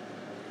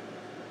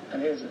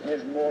 And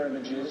here's more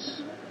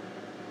images.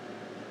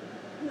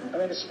 I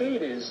mean, the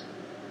speed is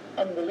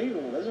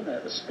unbelievable, isn't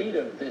it? The speed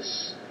of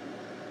this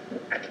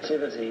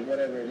activity,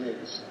 whatever it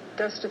is.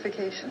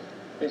 Dustification.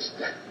 This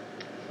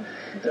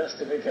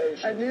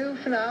dustification. A new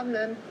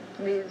phenomenon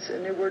needs a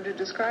new word to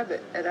describe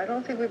it. And I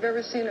don't think we've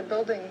ever seen a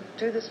building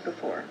do this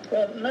before.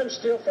 Well, no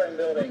steel frame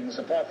buildings,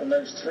 apart from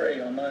those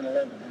 3 on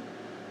 9/11,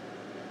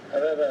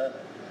 have ever...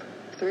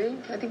 3?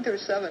 I think there were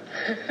 7.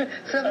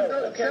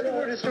 Seven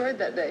were destroyed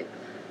that day.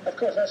 Of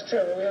course, that's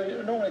true.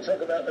 We normally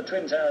talk about the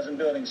Twin Towers and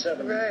Building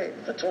 7, right,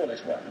 the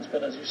tallest ones,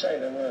 but as you say,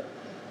 there were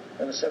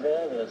several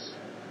others.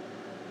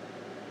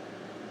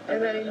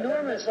 And that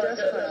enormous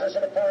dust cloud. There's a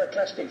sort of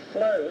pyroclastic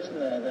flow, isn't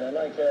there?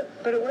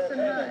 But it wasn't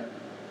hot.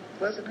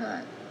 It wasn't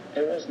hot.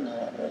 It wasn't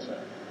hot, was it?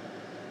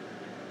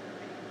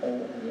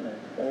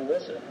 Or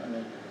was it? I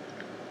mean,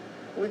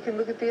 we can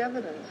look at the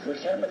evidence. We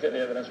can look at the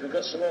evidence. We've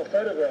got some more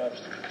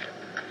photographs.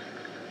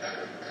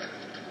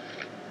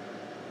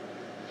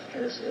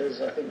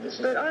 I think this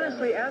is. But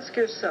honestly, ask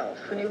yourself,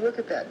 when you look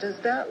at that, does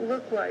that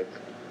look like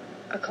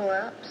a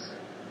collapse?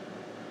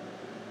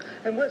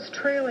 And what's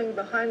trailing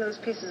behind those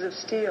pieces of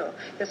steel?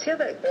 You see how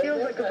that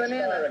peels like a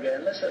banana?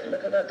 Again.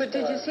 Look at that. But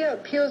did you see how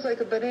it peels like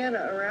a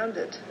banana around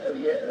it? Oh,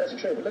 yeah, that's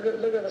true. But look at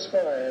the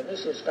spire.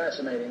 This is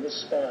fascinating.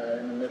 This spire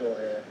in the middle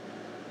here,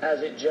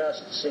 as it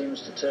just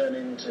seems to turn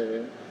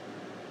into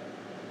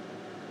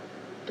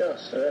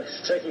dust.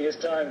 It's taking its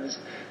time.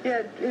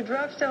 Yeah, it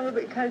drops down a little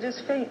bit, kind of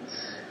just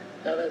faints.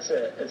 No, that's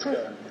it. It's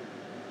gone.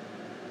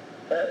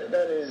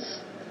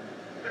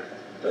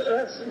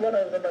 That's one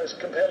of the most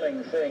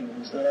compelling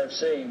things that I've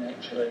seen,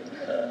 actually.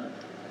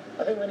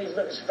 I think we need to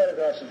look at some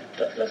photographs.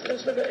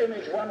 Let's look at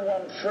image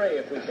 113,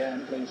 if we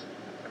can, please.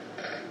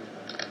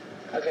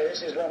 Okay,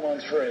 this is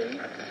 113.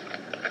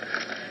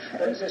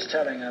 What is this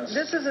telling us?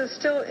 This is a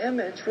still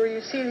image where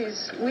you see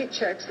these wheat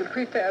checks, the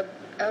prefab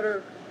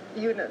outer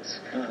units.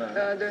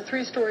 They're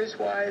 3 stories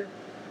wide,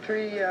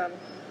 3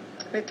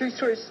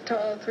 stories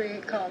tall,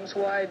 3 columns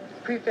wide,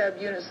 prefab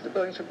units the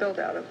buildings are built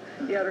out of,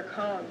 the outer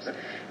columns.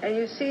 And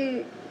you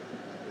see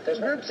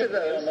groups of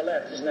those. On the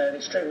left, isn't there? The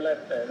extreme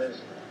left there,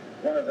 there's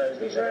one of those.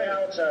 These are the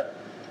outer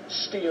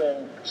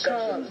steel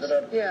sections that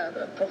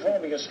are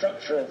performing a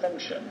structural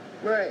function.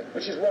 Right.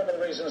 Which is one of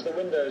the reasons the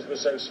windows were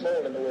so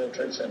small in the World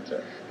Trade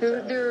Center.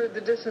 They're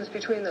the distance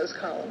between those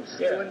columns.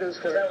 Yeah, the windows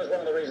because that was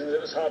one of the reasons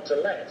it was hard to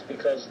let,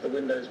 because the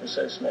windows were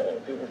so small.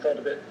 People felt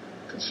a bit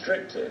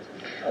constricted,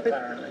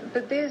 apparently.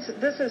 But this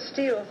is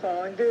steel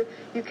falling.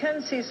 You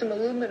can see some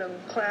aluminum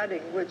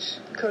cladding which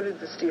coated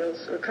the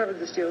steels, or covered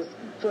the steels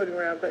floating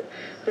around, but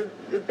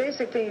the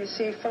basic thing you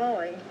see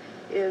falling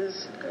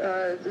is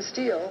the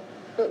steel.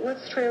 But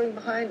what's trailing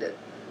behind it?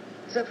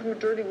 Is that from a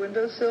dirty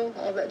windowsill,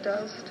 all that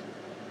dust?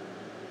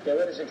 Yeah,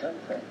 where does it come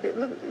from?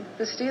 Look,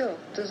 the steel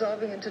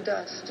dissolving into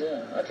dust.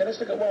 Yeah. Okay, let's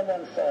look at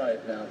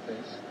 115 now,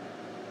 please.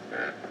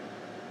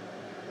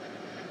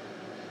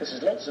 This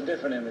is lots of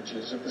different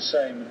images of the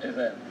same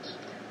event.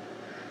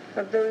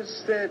 Of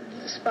those that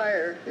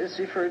spire is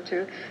referred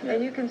to. Yeah.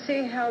 And you can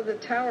see how the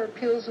tower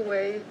peels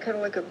away, kind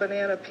of like a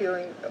banana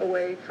peeling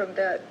away from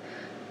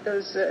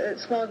those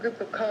small group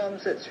of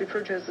columns that's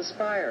referred to as the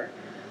spire.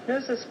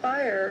 Notice the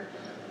spire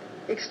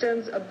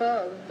extends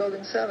above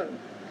Building 7.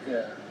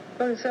 Yeah.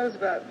 Building 7 is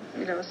about,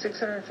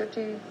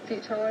 650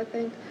 feet tall, I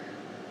think.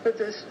 But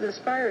the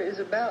spire is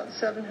about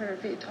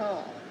 700 feet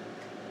tall.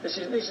 These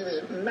are these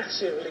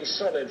massively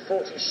solid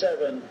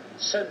 47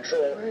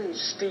 central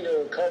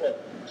steel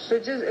columns. So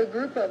just a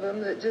group of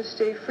them that just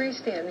stay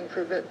freestanding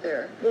for a bit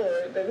there.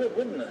 Well, they would,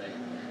 wouldn't they?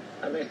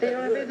 I mean, they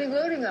don't have anything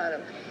loading on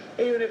them.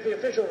 Even if the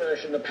official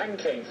version, the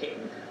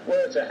pancaking,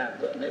 were to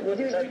happen, it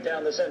wouldn't take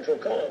down the central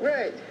column.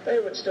 Right. They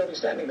would still be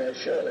standing there,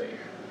 surely.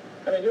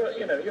 I mean, you're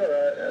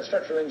a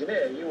structural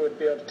engineer. You would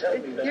be able to tell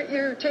me that.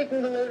 You're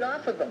taking the load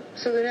off of them,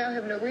 so they now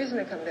have no reason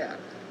to come down.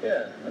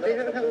 Yeah. And they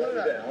don't have a load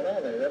down,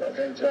 are they? They're not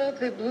going to. Well,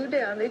 if they blew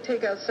down, they'd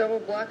take out several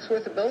blocks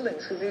worth of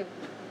buildings because they.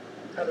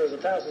 Hundreds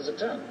of thousands of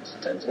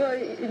tons. Well,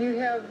 you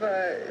have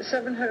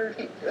 700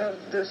 feet of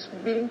this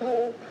beating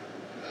pole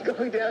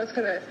going down. It's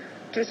going to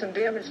do some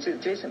damage to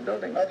adjacent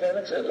buildings. Okay,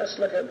 let's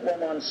look at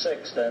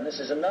 116 then. This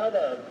is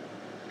another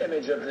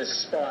image of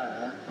this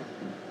spire.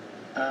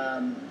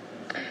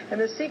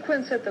 And the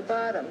sequence at the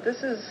bottom,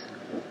 this is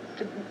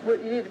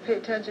what you need to pay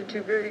attention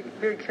to very,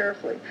 very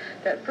carefully.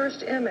 That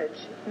first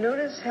image,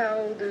 notice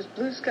how there's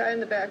blue sky in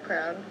the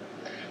background.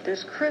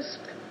 There's crisp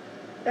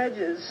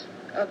edges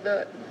of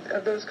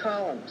those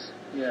columns.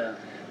 Yeah.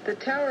 The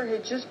tower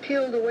had just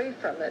peeled away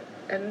from it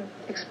and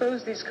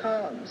exposed these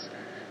columns.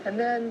 And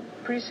then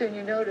pretty soon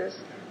you notice,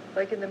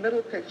 like in the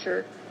middle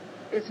picture,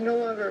 it's no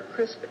longer a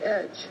crisp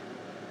edge.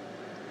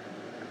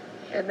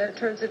 And then it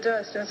turns to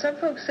dust. Now, some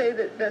folks say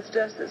that that's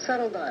dust that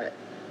settled on it.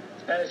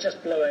 And it's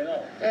just blowing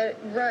off.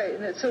 Right,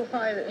 and it's so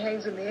fine that it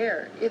hangs in the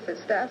air. If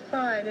it's that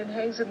fine and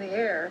hangs in the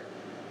air,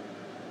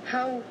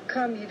 how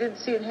come you didn't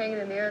see it hanging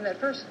in the air in that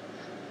first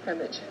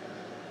image?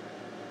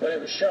 When it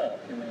was sharp,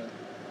 you mean?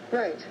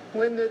 Right.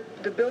 When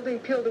the building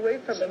peeled away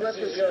from it, left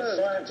this is exposed.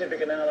 your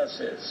scientific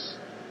analysis.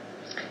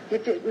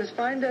 If it was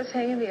fine dust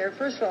hanging in the air,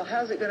 first of all,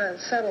 how's it going to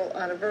settle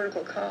on a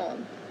vertical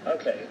column?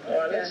 Okay, all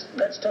right,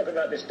 let's talk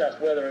about this dust,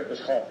 whether it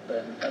was hot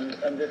then.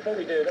 And before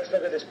we do, let's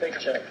look at this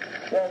picture,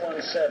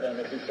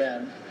 117, if we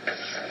can.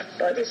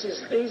 Right,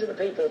 these are the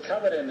people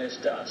covered in this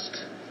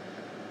dust.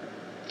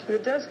 The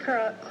dust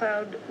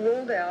cloud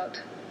rolled out,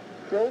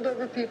 rolled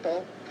over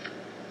people,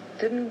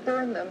 didn't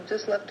burn them,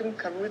 just left them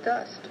covered with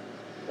dust.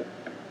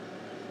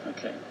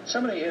 Okay.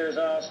 Somebody here has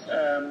asked,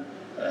 I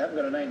haven't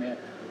got a name here,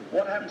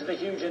 what happened to the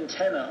huge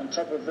antenna on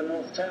top of the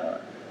North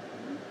Tower?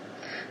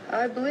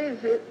 I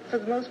believe it, for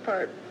the most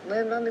part,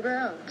 landed on the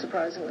ground,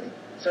 surprisingly.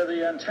 So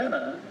the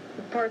antenna...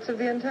 Parts of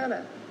the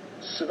antenna.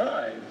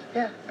 Survived?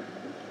 Yeah.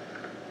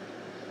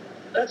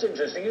 That's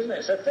interesting, isn't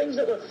it? So things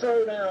that were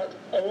thrown out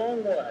a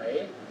long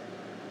way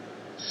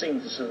seem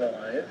to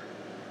survive.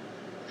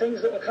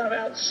 Things that were kind of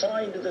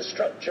outside of the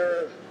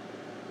structure of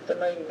the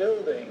main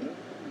building,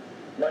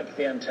 like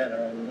the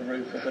antenna on the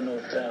roof of the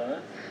North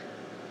Tower,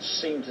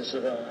 seem to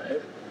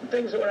survive. And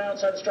things that were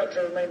outside the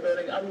structure of the main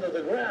building under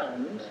the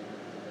ground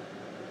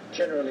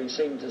generally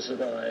seem to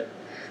survive.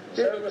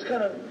 So it was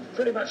kind of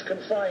pretty much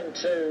confined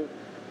to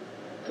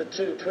the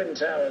two twin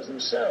towers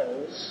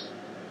themselves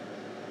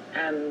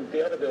and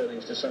the other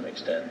buildings to some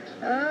extent.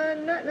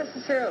 Not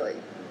necessarily.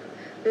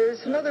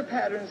 There's some other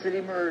patterns that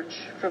emerge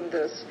from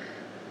this.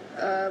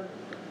 Up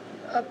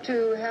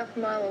to half a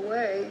mile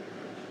away,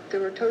 there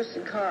were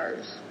toasted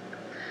cars.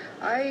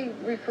 I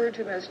refer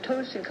to them as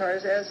toasted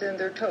cars, as in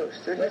they're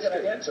toast. We're going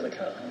to get to the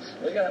cars.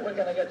 We're going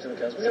to get to the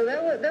cars. So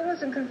that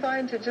wasn't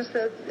confined to just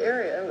that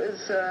area. It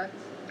was.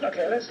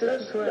 Okay, let's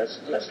look at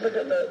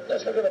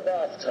the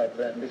bathtub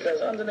then,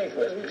 because underneath,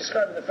 as we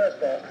described in the first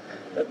part,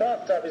 the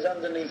bathtub is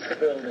underneath the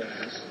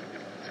buildings,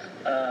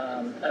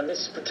 and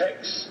this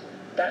protects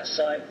that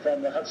site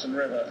from the Hudson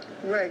River.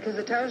 Right, because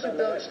the towers are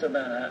built. West of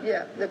Manhattan.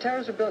 Yeah, the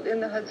towers are built in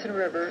the Hudson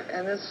River,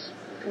 and this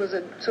was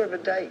a sort of a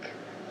dike.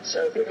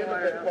 So if we can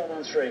look at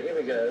 113, here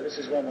we go. This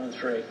is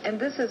 113. And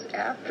this is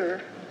after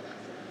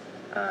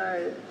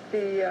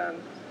the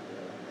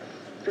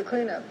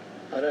cleanup.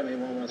 I don't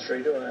mean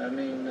 113, do I? I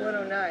mean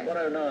 109.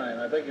 109.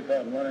 I beg your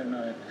pardon,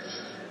 109.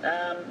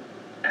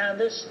 And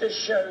this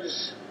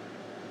shows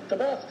the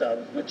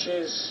bathtub, which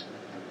is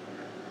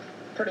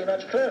pretty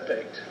much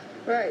perfect.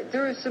 Right.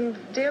 There was some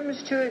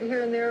damage to it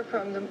here and there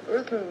from the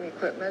earth-moving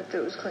equipment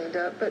that was cleaned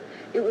up, but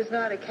it was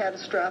not a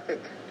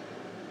catastrophic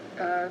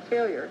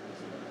failure.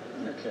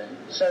 Okay.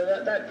 So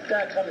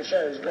that kind of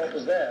shows what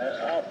was there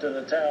after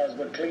the towers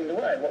were cleaned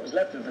away, what was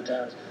left of the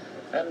towers.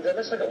 And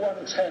let's look at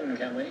 110,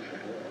 can we?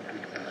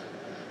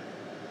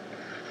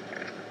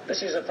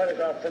 This is a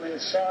photograph from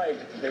inside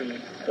the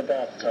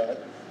bathtub.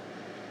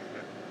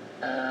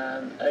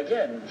 And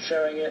again,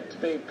 showing it to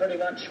be pretty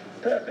much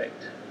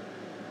perfect.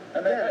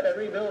 And they're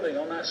rebuilding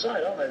on that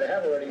side, aren't they? They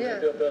have already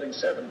rebuilt Building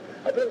 7.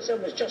 Building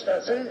 7 was just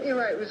outside. You're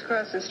right, it was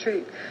across the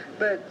street.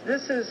 But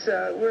this is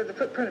where the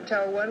footprint of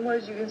Tower 1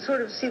 was. You can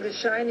sort of see the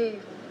shiny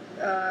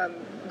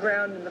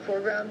ground in the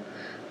foreground.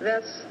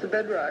 That's the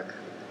bedrock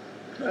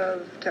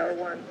of Tower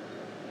 1.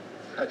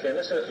 Okay,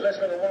 let's look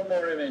at one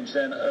more image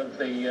then of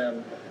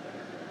the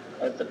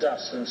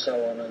dust and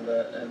so on, and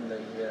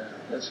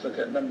let's look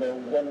at number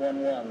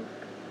 111.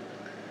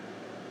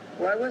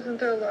 Why wasn't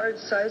there a large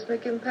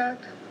seismic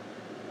impact?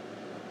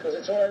 Because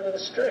it's all over the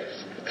street.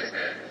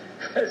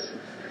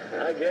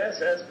 I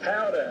guess, as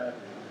powder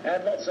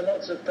and lots and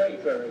lots of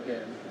paper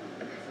again.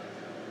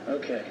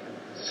 Okay,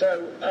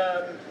 so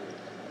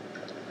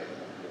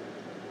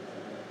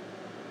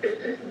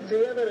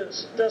the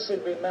evidence does seem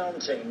to be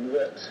mounting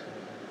that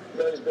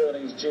those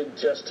buildings did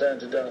just turn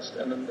to dust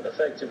and then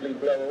effectively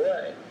blow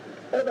away.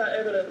 What about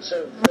evidence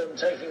of them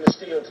taking the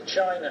steel to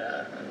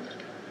China?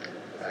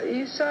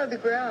 You saw the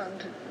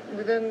ground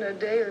within a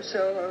day or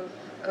so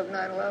of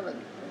 9/11.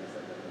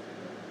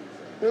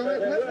 So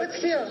there were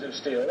pieces of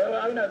steel.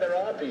 I know there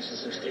are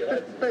pieces of steel.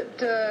 But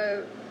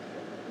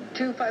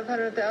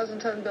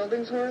 500,000-ton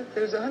buildings worth?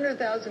 There's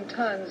 100,000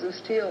 tons of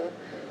steel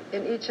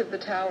in each of the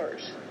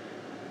towers.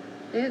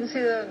 You didn't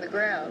see that on the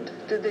ground.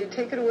 Did they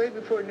take it away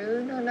before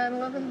noon on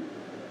 9/11?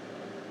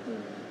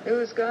 It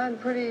was gone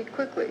pretty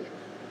quickly.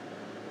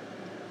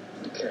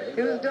 Okay.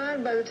 It was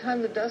gone by the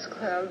time the dust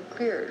cloud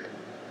cleared,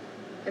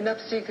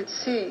 enough so you could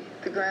see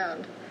the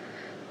ground.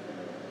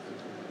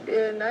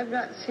 And I've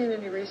not seen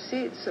any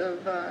receipts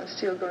of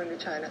steel going to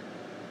China.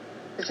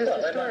 It's just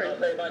a story.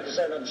 They might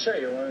decide not to show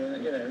you. I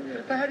mean, you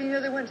know. But how do you know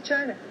they went to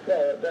China?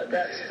 Well,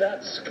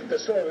 that's the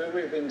story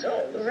we've been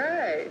told.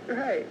 Right.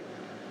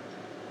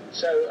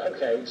 So,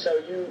 okay, so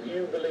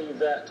you believe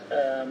that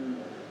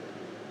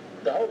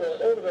all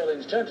the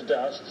buildings turned to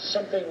dust,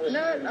 something was...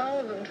 Not all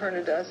of them turned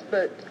to dust,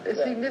 but a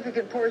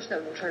significant portion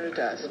of them turned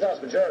to dust. The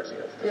vast majority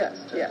of them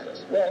turned to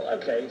dust. Well,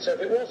 okay, so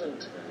if it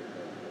wasn't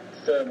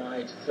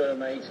thermite,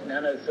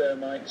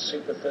 nanothermite,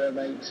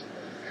 superthermite,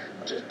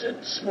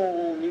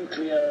 small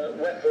nuclear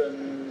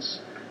weapons,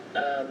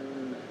 I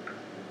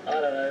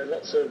don't know,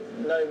 lots of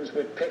gnomes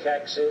with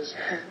pickaxes.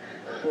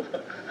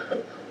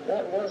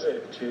 What was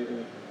it,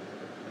 Judy?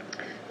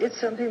 It's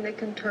something that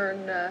can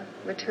turn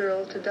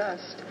material to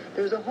dust.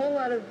 There's a whole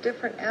lot of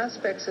different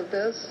aspects of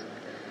this,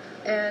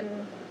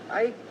 and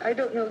I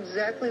don't know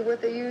exactly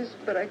what they used,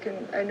 but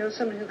I know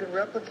somebody who can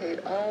replicate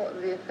all of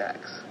the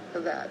effects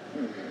of that.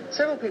 Mm-hmm.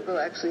 Several people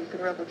actually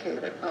can replicate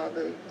all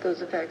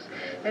those effects.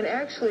 And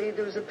actually,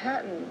 there was a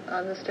patent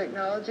on this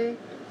technology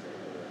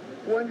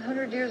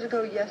 100 years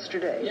ago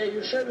yesterday. Yeah,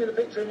 you showed me the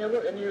picture in your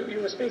book, and you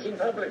were speaking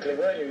publicly,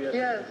 weren't you? Yesterday?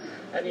 Yes.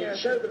 And you yes.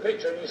 showed the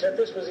picture, and you said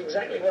this was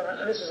exactly what,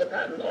 and this is a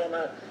patent on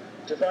a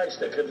device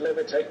that could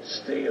levitate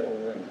steel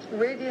and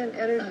radiant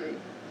energy.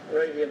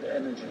 Radiant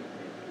energy.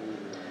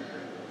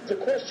 The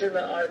question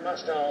that I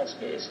must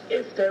ask is,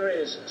 if there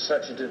is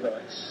such a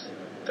device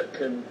that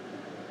can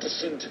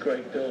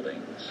disintegrate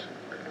buildings,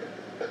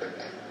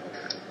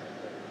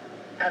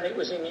 and it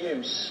was in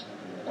use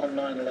on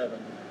 9/11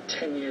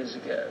 10 years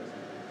ago,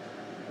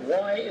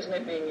 why isn't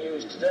it being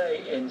used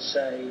today in,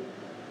 say,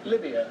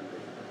 Libya,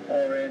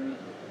 or in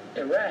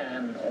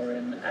Iran, or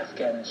in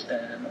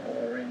Afghanistan,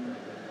 or in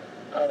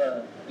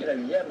other,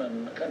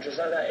 Yemen, countries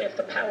like that? If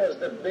the powers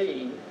that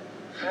be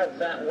have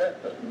that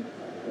weapon,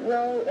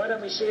 well, why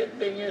don't we see it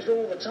being used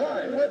all the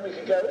time? And then we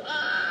could go,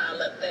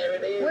 look, there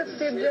it is. What's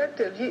the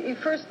objective? You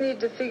first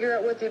need to figure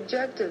out what the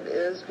objective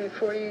is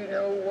before you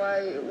know why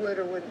it would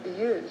or wouldn't be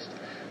used.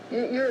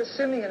 You're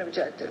assuming an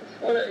objective.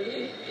 Well,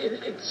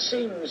 it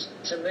seems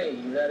to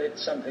me that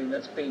it's something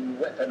that's been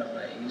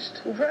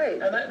weaponized. Right.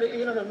 And that,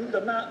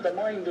 the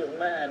mind of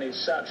man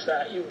is such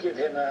that you give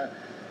him an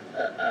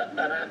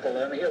apple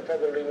and he'll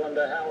probably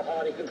wonder how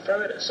hard he can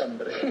throw it at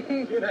somebody.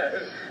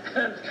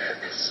 And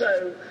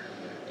so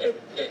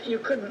you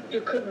couldn't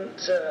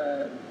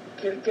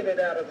get it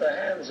out of the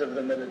hands of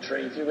the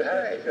military if you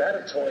had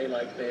a toy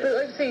like this. But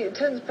like I say,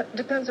 it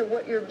depends on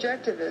what your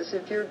objective is.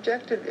 If your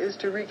objective is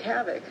to wreak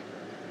havoc,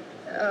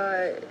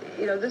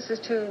 this is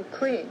too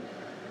clean.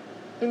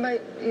 You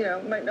might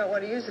not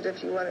want to use it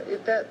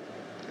if that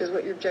is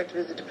what your objective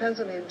is. It depends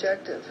on the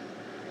objective.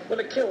 Well,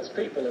 it kills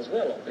people as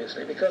well,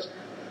 obviously, because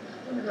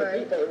the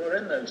people who were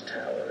in those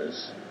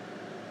towers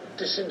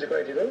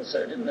disintegrated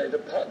also, didn't they? The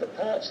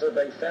parts that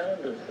they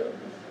found of them.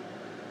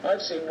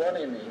 I've seen one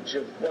image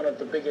of one of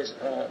the biggest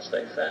parts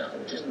they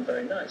found, which isn't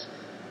very nice.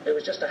 It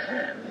was just a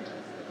hand,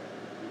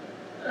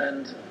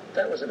 and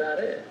that was about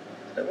it.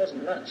 There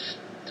wasn't much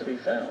to be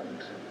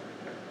found.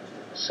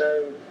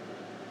 So,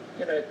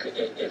 if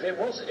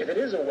it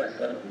is a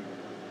weapon,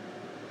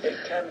 it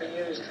can be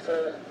used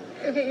for.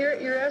 Okay,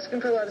 you're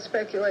asking for a lot of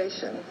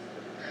speculation.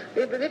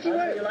 But if you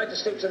want, you like to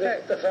stick to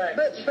the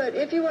facts. But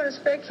if you want to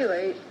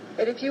speculate,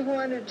 and if you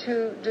wanted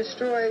to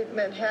destroy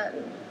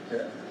Manhattan,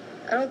 yeah.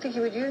 I don't think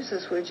you would use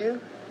this, would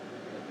you?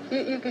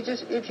 You could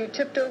just, if you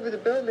tipped over the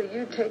building,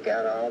 you'd take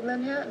out all of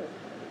Manhattan.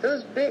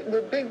 Those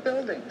were big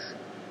buildings.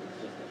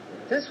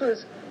 This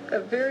was a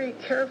very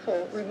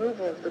careful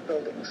removal of the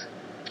buildings.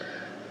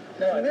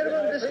 No,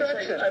 minimum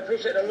destruction. I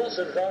appreciate there are lots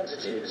of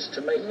advantages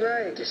to making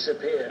them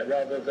disappear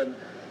rather than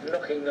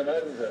knocking them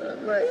over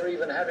or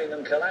even having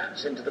them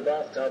collapse into the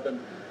bathtub and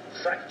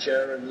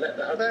fracture and let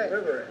the Hudson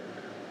River in.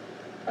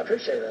 I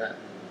appreciate that.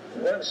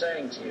 What I'm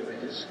saying to you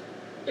is,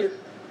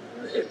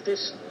 if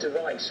this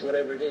device,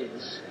 whatever it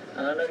is,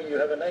 and I know you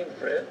have a name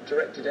for it,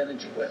 directed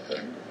energy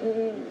weapon.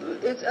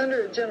 It's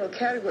under a general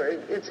category.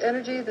 It's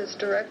energy that's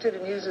directed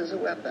and used as a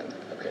weapon.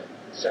 Okay.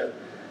 So,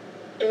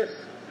 if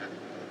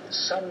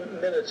some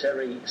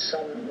military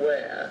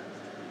somewhere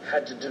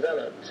had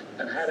developed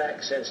and had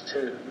access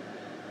to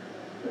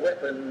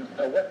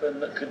a weapon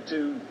that could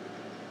do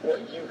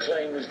what you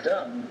claim was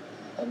done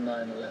on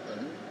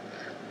 9/11,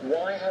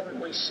 why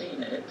haven't we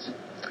seen it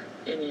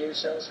in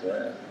use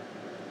elsewhere?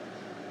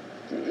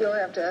 You'll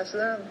have to ask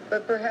them.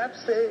 But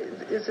perhaps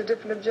it's a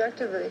different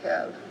objective they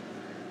have.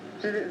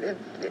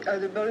 Are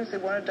there buildings they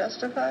want to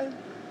dustify?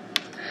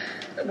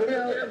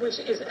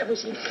 Have we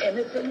seen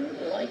anything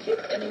like it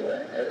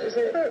anywhere? Is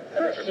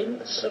there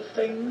hints of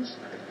things?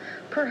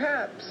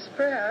 Perhaps,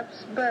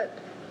 but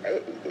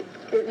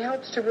it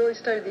helps to really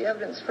study the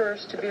evidence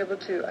first to be able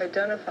to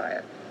identify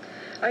it.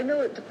 I know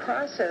what the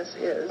process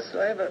is.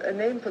 So I have a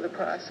name for the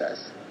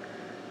process.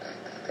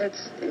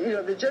 It's,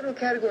 the general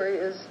category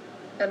is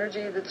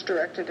energy that's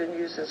directed and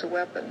used as a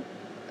weapon.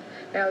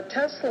 Now,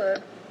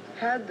 Tesla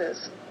had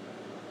this.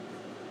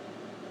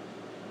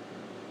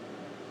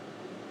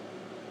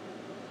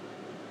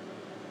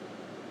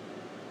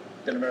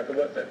 In America,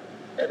 worked for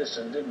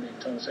Edison, didn't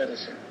he? Thomas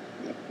Edison.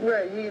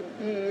 Right,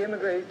 he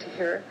immigrated to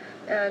here,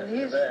 and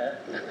he's there.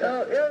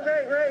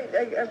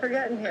 right. I've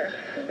forgotten here.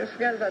 I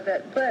forgot about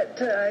that. But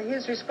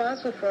he's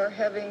responsible for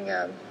having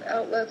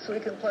outlets we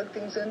can plug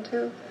things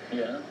into.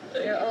 Yeah.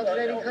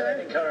 Alternating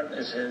current. Current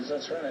is his.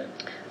 That's right.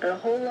 And a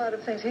whole lot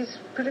of things. He's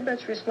pretty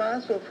much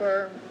responsible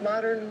for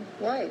modern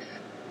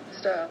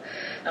lifestyle.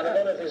 And a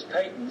lot of his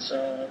patents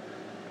are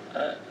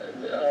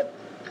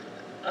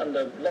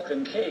under lock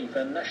and key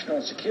for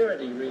national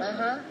security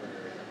reasons.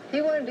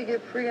 He wanted to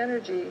give free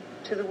energy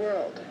to the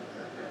world,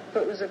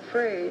 but was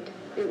afraid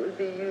it would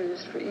be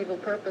used for evil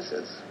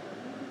purposes.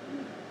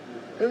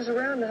 It was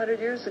around 100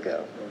 years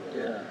ago.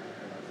 Yeah.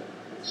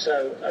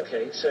 So,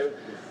 okay, so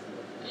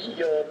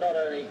you're not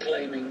only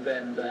claiming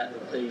then that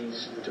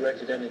these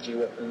directed energy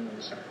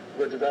weapons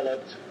were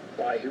developed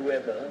by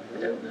whoever,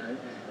 we don't know,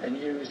 and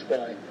used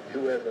by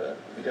whoever,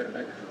 we don't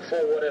know,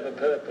 for whatever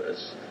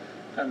purpose,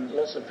 and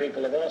lots of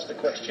people have asked the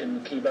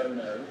question, qui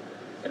bono,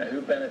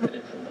 who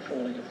benefited from the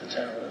falling of the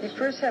towers? You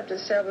first have to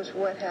establish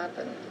what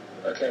happened.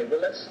 Okay,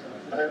 well,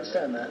 I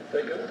understand that,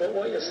 but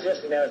what you're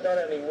suggesting now is not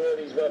only were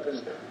these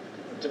weapons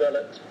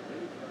developed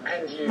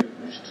and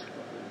used,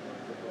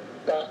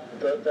 but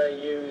that they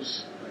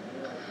use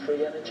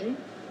free energy?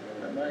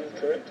 Am I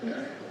correct in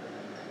that?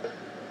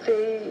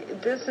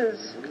 This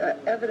is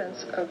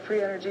evidence of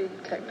free energy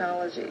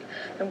technology.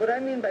 And what I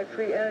mean by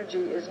free energy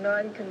is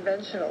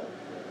non-conventional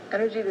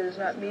energy that is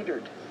not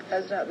metered,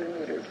 has not been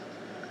metered.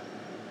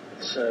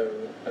 So,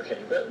 okay,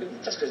 but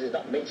just because it's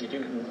not metered,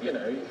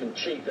 you can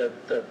cheat the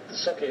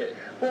socket.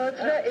 Well,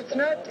 it's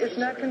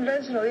not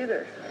conventional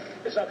either.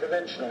 It's not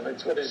conventional.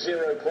 It's what is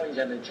 0-point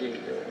energy,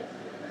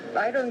 or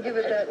I don't give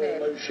it that name.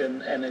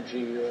 Motion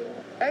energy, or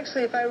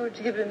actually, if I were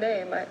to give it a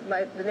name,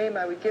 the name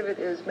I would give it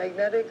is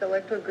magnetic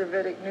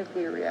electrogravitic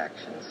nuclear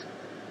reactions.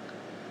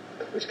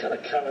 Which kind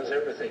of covers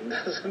everything,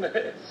 doesn't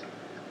it?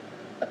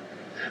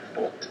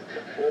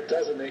 What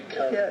doesn't it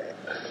cover? Yeah,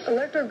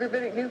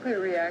 electrogravitic nuclear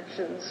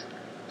reactions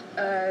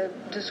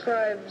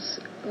describes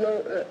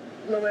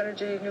low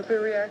energy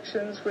nuclear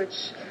reactions,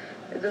 which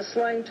the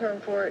slang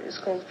term for it is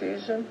cold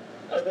fusion.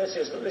 Oh, this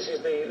is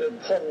the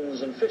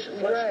Pons and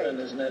Fleischmann, right,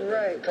 isn't it?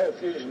 Right. The cold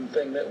fusion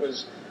thing that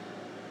was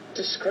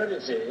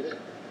discredited.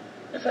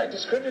 In fact,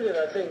 discredited,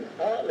 I think,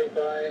 partly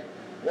by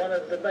one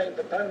of the main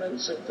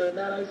proponents of the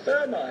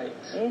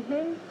nanothermite.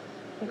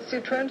 Mm-hmm. You see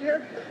a trend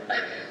here?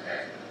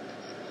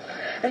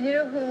 And you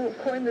know who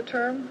coined the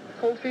term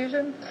cold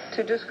fusion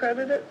to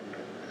discredit it?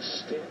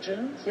 Steve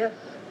Jones? Yes.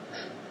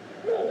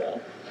 Oh,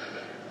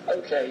 well.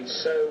 Okay,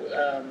 so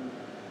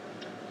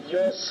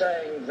you're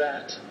saying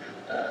that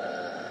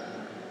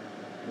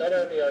not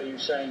only are you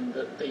saying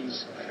that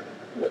these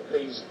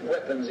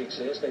weapons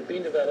exist, they've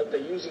been developed,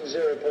 they're using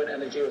 0-point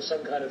energy or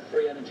some kind of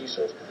free energy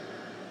source,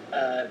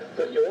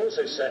 but you're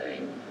also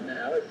saying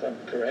now, if I'm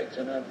correct,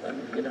 and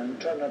I'm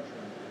trying to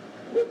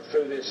work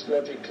through this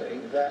logically,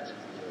 that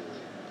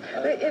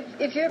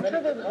if you have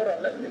trouble... Hold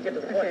on, let me get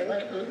to the point.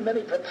 Okay.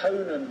 Many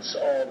proponents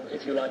of,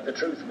 if you like, the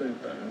truth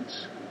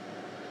movement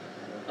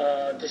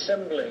are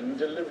dissembling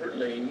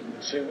deliberately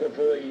to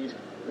avoid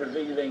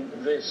revealing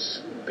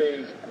this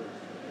big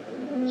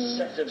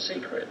set of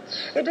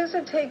secrets. It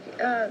doesn't take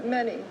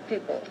many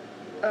people.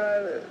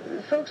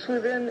 Folks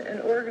within an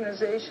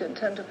organization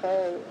tend to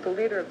follow the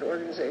leader of the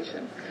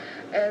organization.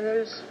 And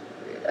there's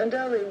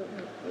undoubtedly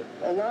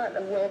a lot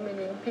of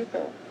well-meaning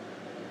people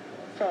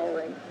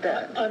following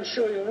that. I'm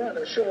sure you're right.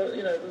 I'm sure,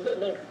 a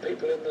lot of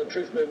people in the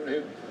truth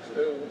movement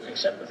who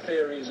accept the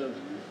theories of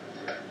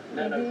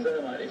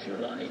nanothermite, if you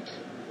like,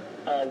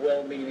 are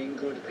well-meaning,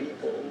 good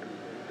people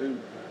who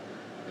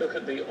look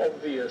at the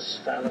obvious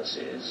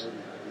fallacies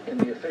in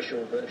the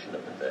official version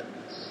of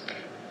events.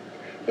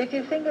 If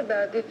you think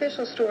about it, the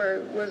official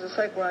story was a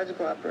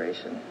psychological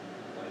operation.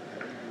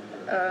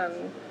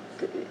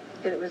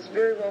 It was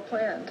very well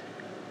planned.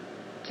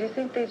 Do you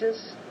think they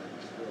just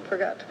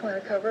forgot to plan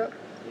a cover-up?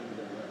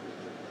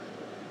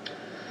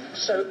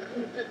 So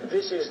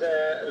this is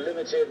their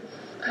limited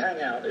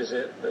hangout, is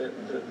it? The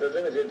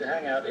limited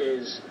hangout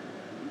is,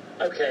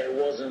 okay, it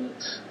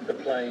wasn't the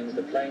planes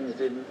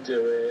didn't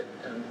do it,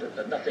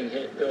 and nothing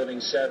hit Building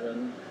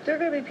 7. There are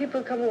going to be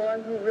people come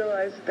along who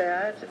realize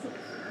that,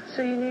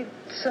 so you need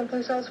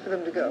someplace else for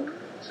them to go.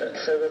 So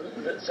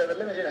the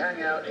limited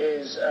hangout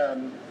is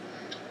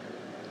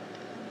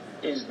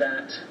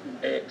that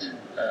it...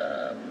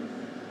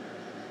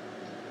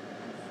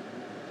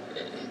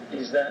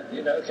 is that,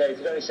 okay, if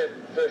you only said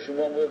version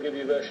 1, we'll give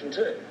you version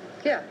 2.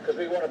 Yeah. Because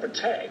we want to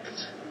protect.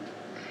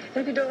 And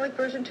if you don't like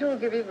version 2, we'll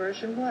give you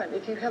version 1.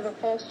 If you have a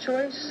false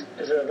choice...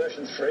 Is there a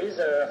version 3? Is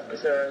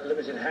there a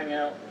limited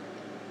hangout?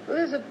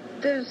 Well,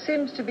 there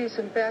seems to be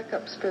some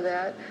backups for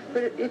that.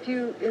 But if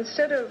you,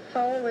 instead of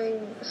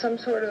following some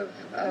sort of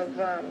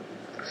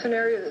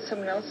scenario that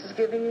someone else is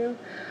giving you,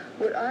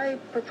 what I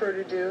prefer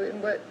to do,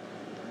 and what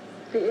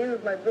the aim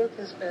of my book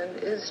has been,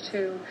 is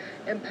to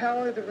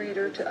empower the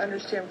reader to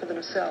understand for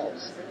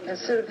themselves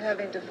instead of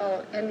having to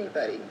follow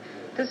anybody.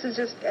 This is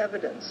just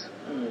evidence.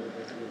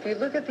 If you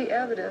look at the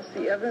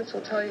evidence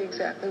will tell you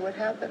exactly what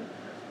happened.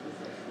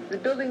 The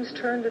buildings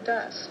turned to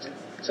dust.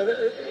 So,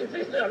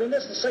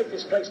 that's the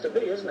safest place to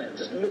be, isn't it?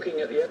 Just looking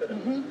at the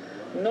evidence.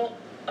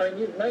 Mm-hmm.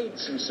 You've made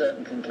some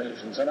certain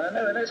conclusions, and I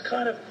know, and that's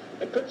kind of,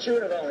 it puts you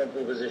in a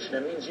vulnerable position.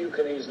 It means you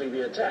can easily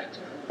be attacked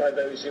by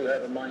those who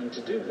have a mind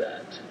to do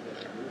that.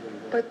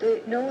 But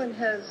no one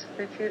has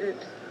refuted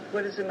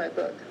what is in my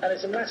book. And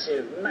it's a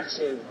massive,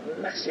 massive,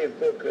 massive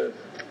book of...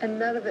 And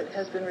none of it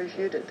has been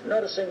refuted.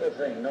 Not a single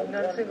thing. Not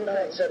a single thing.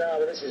 No one said,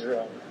 well, this is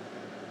wrong.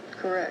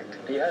 Correct.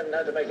 You haven't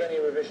had to make any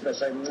revision or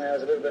say, no,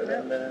 there's a little bit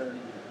wrong there.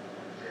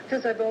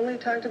 Because I've only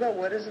talked about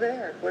what is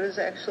there, what is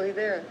actually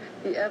there,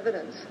 the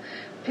evidence.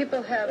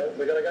 People have...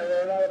 We've got to go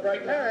to another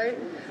break now. All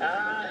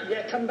right.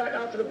 Yeah, come back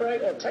after the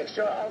break or text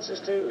your answers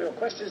to your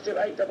questions to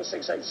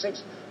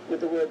 86686 with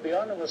the word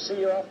beyond, and we'll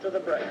see you after the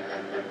break.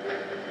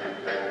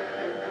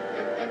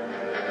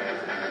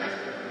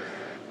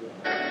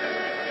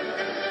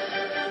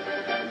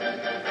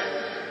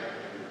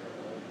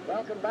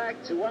 Welcome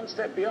back to One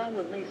Step Beyond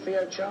with me,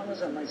 Theo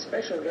Chalmers, and my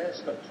special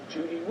guest, Dr.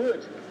 Judy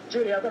Wood.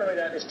 Judy, I've got to read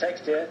out this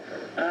text here.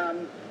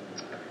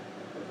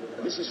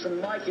 This is from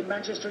Mike in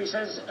Manchester. He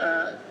says,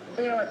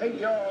 Theo, I think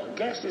your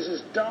guest is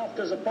as daft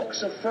as a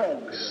box of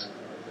frogs.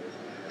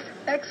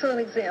 Excellent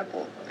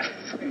example.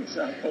 For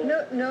example.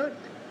 Note,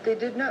 they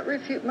did not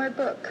refute my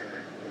book.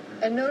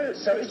 And note,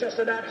 so it's just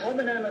an ad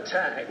hominem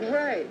attack.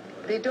 Right.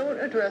 They don't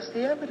address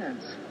the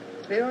evidence.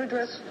 They don't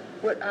address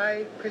what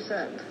I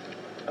present.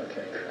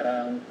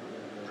 Okay.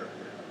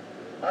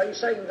 Are you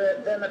saying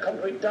that then the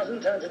concrete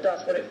doesn't turn to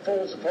dust when it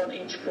falls upon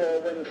each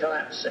floor when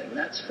collapsing?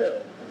 That's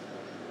Phil.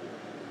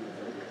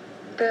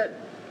 That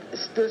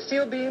the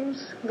steel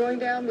beams going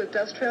down with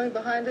dust trailing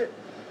behind it,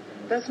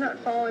 that's not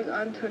falling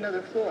onto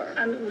another floor.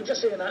 And we're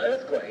just seeing that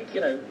earthquake,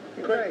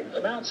 great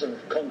amounts of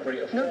concrete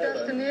have fallen. No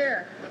dust in the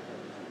air.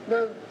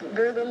 Well,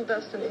 very little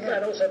dust in the air.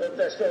 And also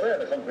they're still there,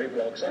 the concrete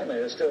blocks, aren't they?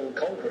 They're still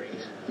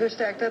concrete. They're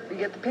stacked up. You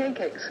get the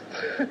pancakes.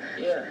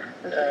 Yeah.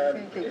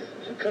 Pancakes.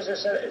 Because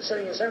they're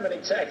sitting in so many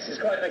texts,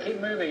 they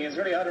keep moving. It's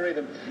really hard to read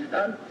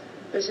them.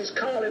 This is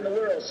Carl in the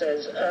World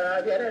says,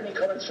 have you had any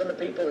comments from the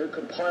people who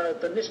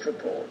compiled the NIST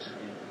report?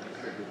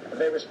 Have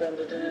they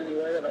responded in any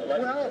way? They're not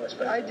likely to, I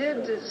suppose. I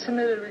did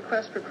submit a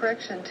request for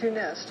correction to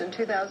NIST in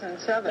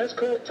 2007. Let's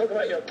talk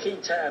about your key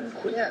TAM.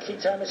 Key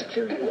TAM is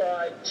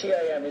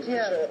QUITAM. Is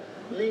your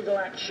legal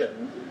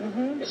action.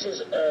 Mm-hmm. This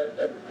is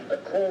a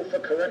call for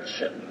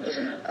correction,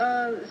 isn't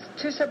it?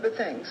 Two separate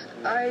things.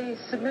 I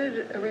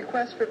submitted a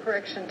request for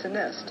correction to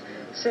NIST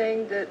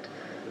saying that...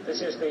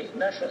 This is the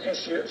National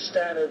Institute of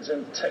Standards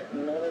and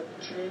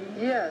Technology?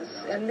 Yes,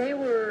 and they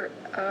were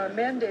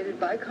mandated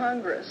by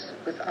Congress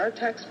with our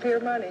taxpayer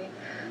money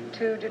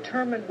to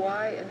determine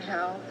why and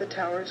how the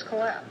towers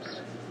collapsed.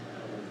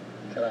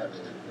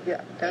 Collapsed?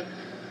 Yeah,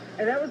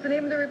 and that was the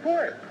name of the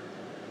report.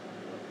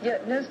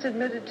 Yet NIST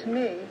admitted to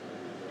me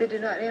they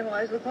did not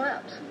analyze the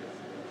collapse.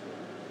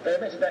 They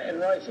admitted that in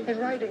writing? In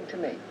writing to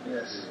me.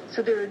 Yes.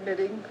 So they're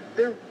admitting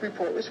their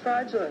report was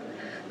fraudulent.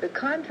 The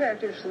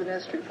contractors for the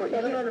NIST report...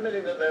 Well, they're not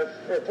admitting that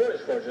their report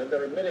is fraudulent.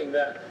 They're admitting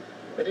that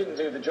they didn't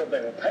do the job they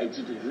were paid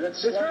to do.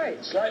 That's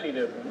right. Slightly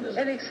different, isn't it?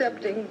 And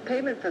accepting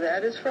payment for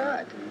that is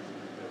fraud.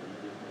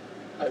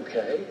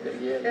 Okay.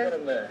 Yeah, you got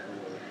them there.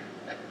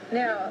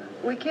 Now,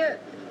 we can't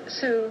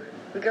sue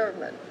the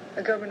government,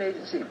 a government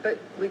agency, but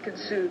we can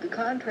sue the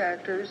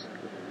contractors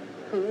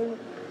who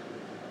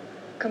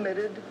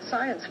committed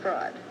science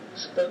fraud.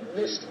 But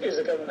NIST is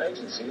a government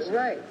agency, isn't it?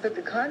 Right, but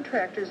the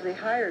contractors they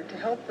hired to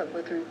help them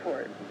with the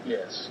report.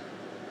 Yes.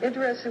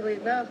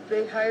 Interestingly enough,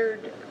 they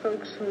hired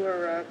folks who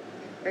are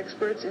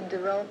experts in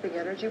developing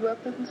energy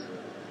weapons.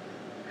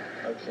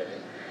 Okay.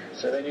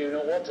 So they knew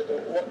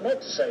what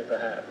not to say,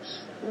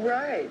 perhaps.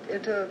 Right,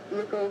 and to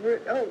look over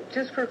it. Oh,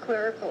 just for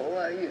clerical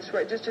use,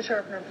 right, just to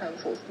sharpen their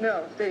pencils.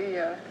 No,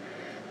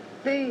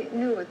 they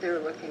knew what they were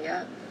looking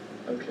at.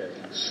 Okay.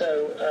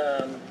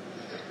 So,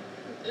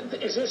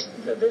 is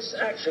this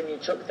action you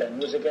took then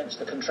was against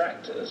the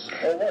contractors,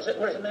 or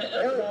wasn't it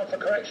a demand for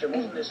correction?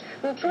 Wasn't this?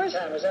 Well, first,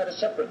 was that a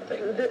separate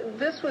thing?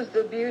 This was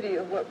the beauty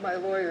of what my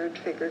lawyer had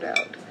figured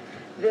out.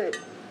 That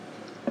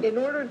in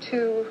order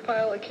to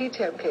file a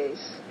QUITAM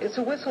case, it's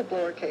a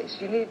whistleblower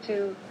case. You need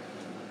to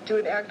do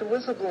an act of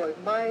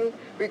whistleblowing. My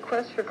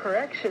request for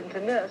correction to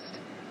NIST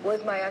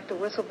was my act of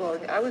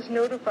whistleblowing. I was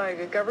notifying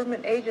a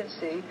government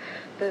agency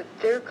that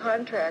their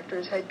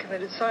contractors had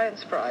committed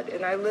science fraud,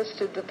 and I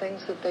listed the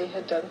things that they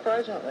had done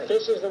fraudulently.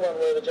 This is the one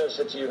where the judge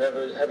said to you,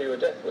 have you a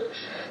death wish?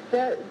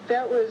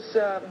 That was,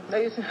 I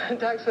used to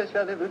talk so much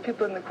about that, but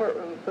people in the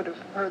courtroom would have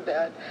heard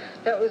that.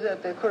 That was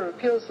at the Court of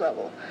Appeals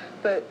level.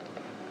 But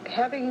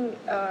having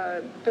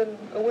been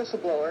a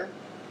whistleblower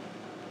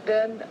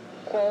then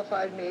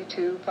qualified me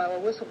to file a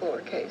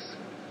whistleblower case.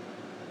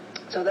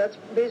 So that's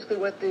basically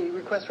what the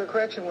request for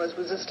correction was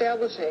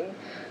establishing,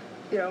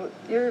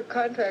 your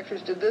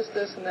contractors did this,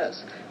 this, and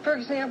this. For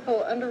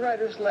example,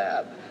 Underwriter's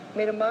Lab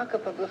made a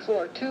mock-up of the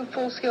floor, 2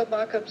 full-scale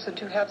mock-ups and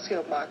 2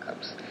 half-scale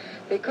mock-ups.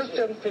 They cooked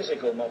them...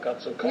 Physical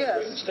mock-ups of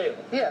concrete and steel?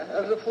 Yeah,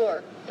 of the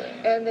floor.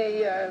 Okay. And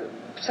they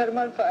set them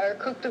on fire,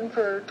 cooked them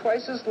for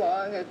twice as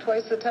long at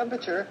twice the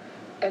temperature,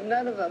 and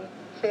none of them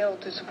failed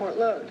to support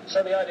load.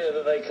 So the idea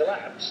that they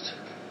collapsed...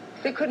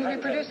 They couldn't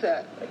reproduce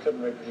that. They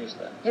couldn't reproduce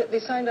that. Yet they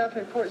signed off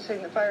a report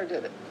saying the fire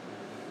did it.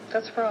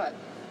 That's fraud.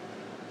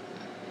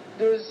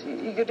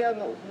 You go down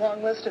the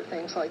long list of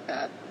things like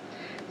that.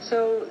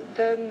 So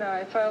then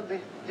I filed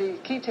the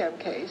QUITAM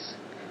case,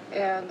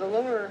 and the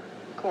lower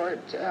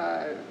court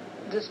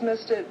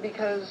dismissed it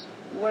because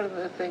one of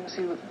the things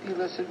he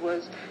listed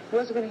was he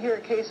wasn't going to hear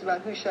a case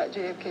about who shot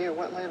JFK or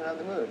what landed on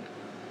the moon.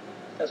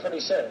 That's what he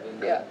said.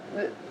 Yeah.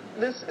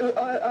 This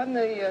on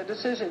the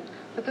decision,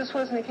 but this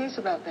wasn't a case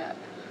about that.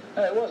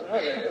 No, it wasn't,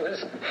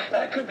 was it?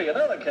 That could be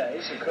another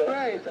case, of course.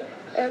 Right.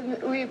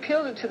 And we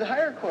appealed it to the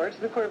higher court,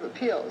 to the Court of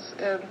Appeals,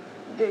 and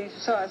they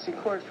saw us in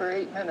court for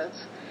 8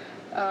 minutes.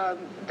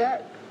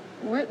 That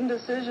written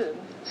decision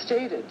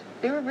stated,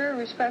 they were very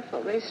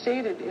respectful, they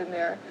stated in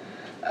there,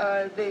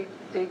 they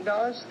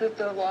acknowledged that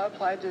the law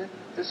applied to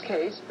this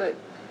case, but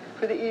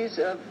for the ease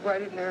of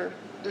writing their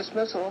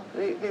dismissal,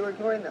 they were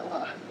ignoring that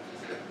law.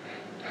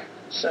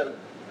 So,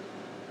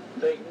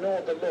 they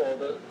ignored the law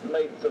that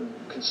made them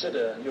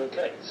consider your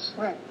case?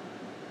 Right.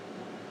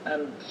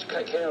 And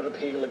cannot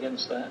appeal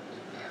against that?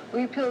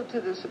 We appealed to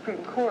the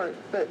Supreme Court,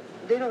 but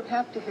they don't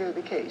have to hear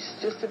the case,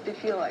 just if they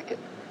feel like it.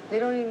 They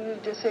don't even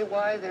need to say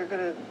why they're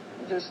going to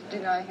just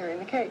deny hearing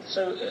the case.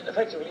 So,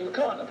 effectively, you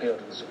can't appeal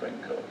to the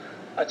Supreme Court?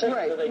 I take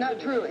right, it that they not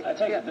truly. I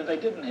take it that they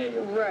didn't hear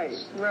your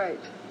case. Right.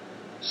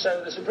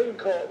 So the Supreme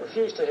Court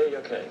refused to hear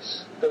your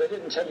case, but they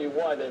didn't tell you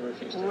why they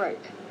refused to.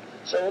 Right.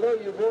 So although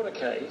you brought a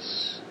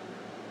case,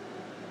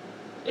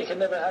 it can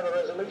never have a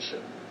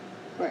resolution.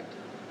 Right.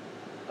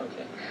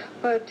 Okay.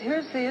 But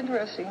here's the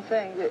interesting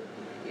thing that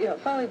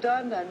finally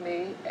dawned on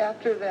me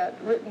after that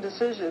written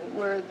decision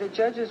where the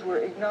judges were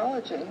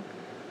acknowledging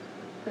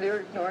they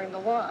were ignoring the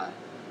law.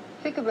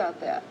 Think about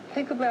that.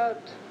 Can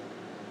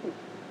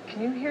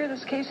you hear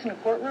this case in a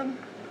courtroom?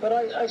 But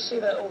I see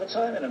that all the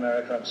time in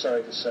America, I'm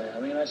sorry to say. I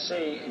mean, I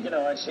see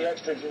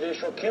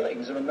extrajudicial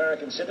killings of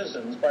American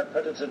citizens by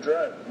predator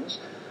drones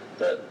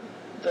that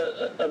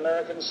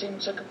Americans seem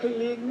to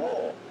completely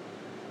ignore.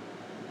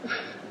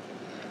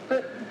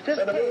 But this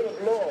so the case, rule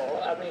of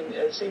law, I mean,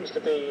 it seems to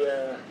be...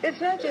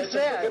 it's not just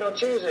that. It's a pick it or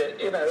choose it.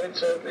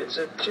 It's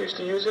a choose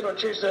to use it or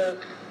choose to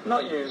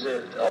not use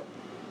it.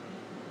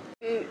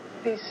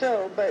 Be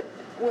so, but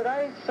what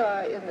I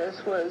saw in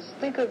this was,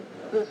 think of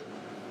the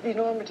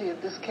enormity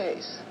of this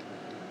case.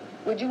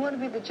 Would you want to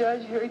be the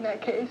judge hearing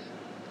that case?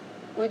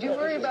 Would you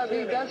worry about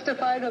being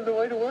justified on the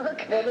way to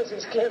work? Well, this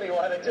is clearly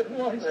why they didn't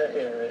want to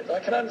hear it. I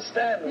can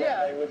understand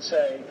why they would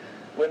say,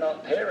 we're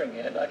not hearing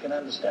it. I can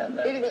understand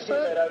that, especially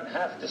if they don't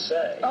have to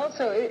say.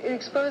 Also, it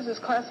exposes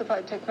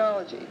classified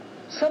technology.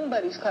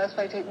 Somebody's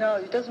classified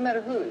technology. It doesn't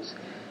matter whose.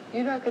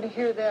 You're not going to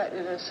hear that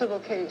in a civil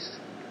case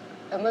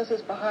unless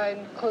it's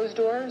behind closed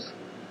doors.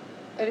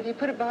 And if you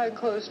put it behind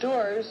closed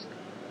doors,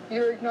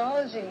 you're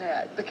acknowledging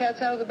that. The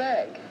cat's out of the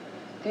bag.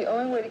 The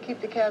only way to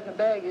keep the cat in the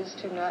bag is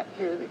to not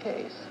hear the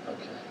case.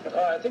 Okay. All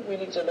right, I think we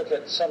need to look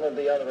at some of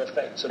the other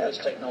effects of this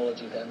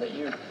technology then that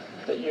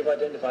you've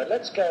identified.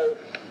 Let's go...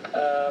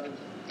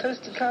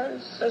 toasted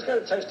cars? Let's go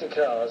to toasted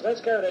cars.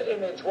 Let's go to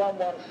image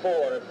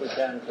 114 if we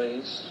can,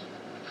 please.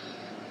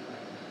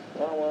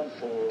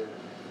 114.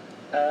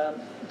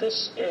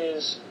 This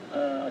is...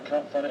 I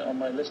can't find it on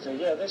my list here.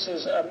 Yeah, this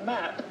is a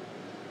map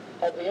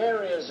of the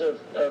areas of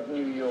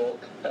New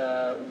York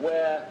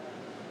where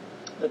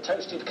the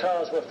toasted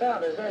cars were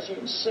found. As you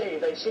can see,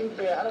 they seem to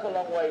be a hell of a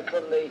long way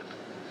from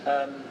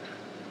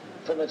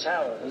the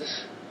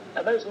towers.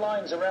 And those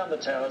lines around the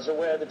towers are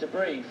where the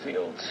debris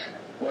fields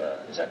were.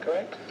 Is that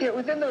correct? Yeah,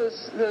 within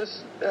those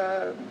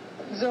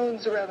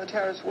zones around the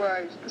towers where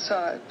I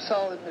saw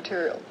solid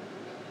material.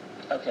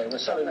 Okay,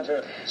 with solid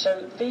material.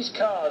 So these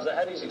cars that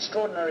had these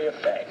extraordinary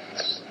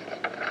effects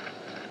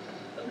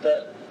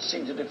that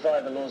seem to defy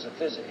the laws of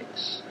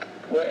physics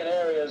were in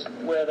areas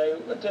where they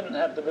didn't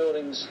have the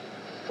buildings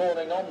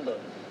falling on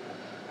them.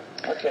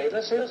 Okay,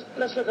 let's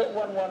look at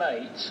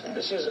 118.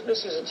 This is a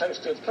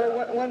toasted car.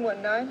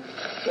 119?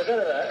 We'll go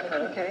to that.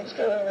 Okay. Let's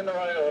go in the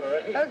right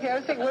order. Eh? Okay,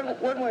 I think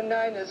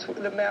 119 is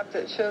the map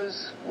that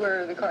shows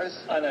where the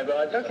cars... I know, but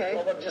I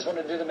just want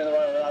to do them in the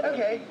right order.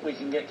 Okay. We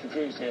can get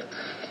confused here.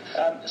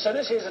 So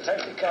this is a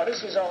toasted car.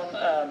 This is on...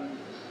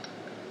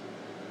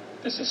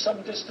 this is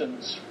some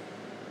distance.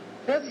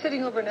 That's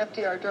sitting over an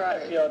FDR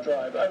Drive. FDR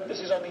Drive. Oh, this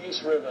is on the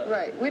East River.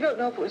 Right. We don't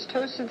know if it was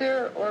toasted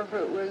there or if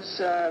it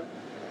was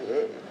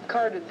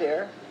carted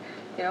there.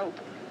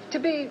 To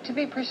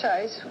be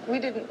precise, we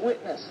didn't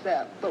witness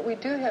that, but we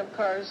do have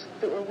cars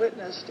that were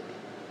witnessed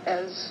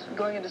as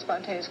going into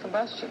spontaneous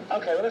combustion.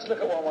 Okay, well, let's look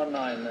at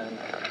 119 then.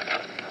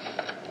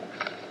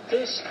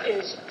 This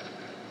is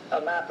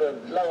a map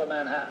of Lower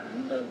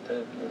Manhattan,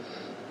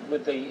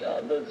 with the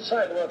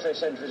site of the World Trade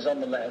Center is on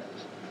the left.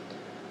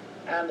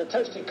 And the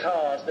toasted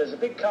cars, there's a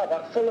big car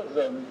park full of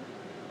them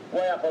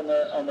way up on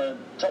the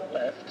top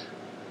left.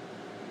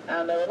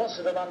 And there were lots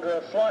of them under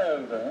a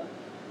flyover.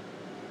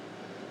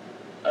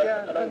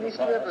 An on the East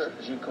overpass, River,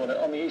 as you call it,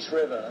 on the East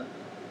River.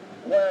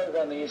 Way over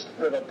on the East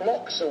River,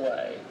 blocks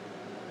away.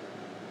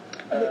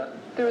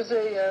 There was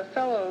a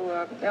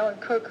fellow, Alan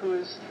Cook, who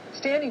was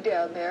standing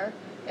down there,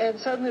 and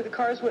suddenly the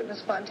cars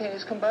witnessed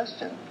spontaneous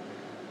combustion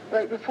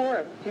right before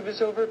him. He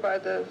was over by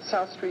the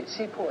South Street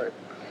Seaport.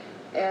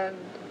 And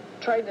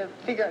trying to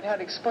figure out how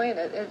to explain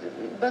it,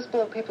 it must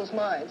blow people's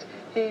minds.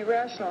 He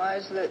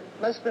rationalized that it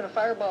must have been a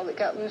fireball that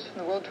got loose from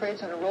the World Trade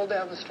Center, rolled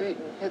down the street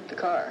and hit the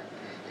car.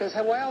 Because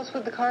why else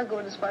would the car go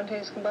into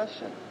spontaneous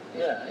combustion?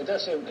 Yeah, it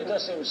does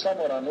seem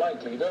somewhat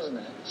unlikely, doesn't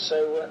it?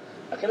 So,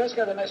 okay, let's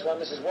go to the next one.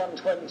 This is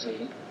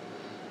 120.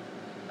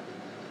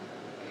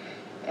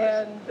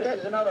 And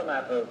this is another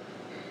map of...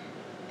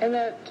 And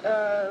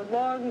that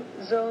long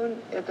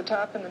zone at the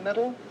top in the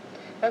middle,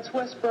 that's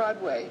West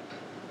Broadway.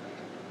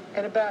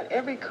 And about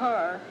every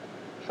car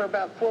for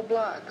about 4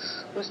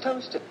 blocks was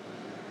toasted.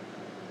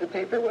 The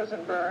paper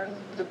wasn't burned.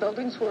 The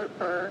buildings weren't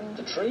burned.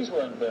 The trees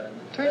weren't burned.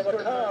 Trees there were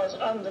weren't cars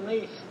burned.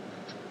 underneath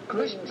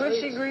green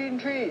Bushy trees. green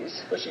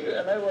trees.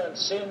 And they weren't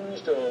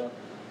singed or...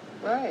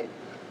 Right.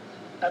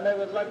 And they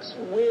were like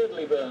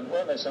weirdly burned,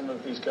 weren't they, some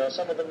of these cars?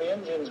 Some of them, the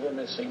engines were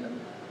missing. And...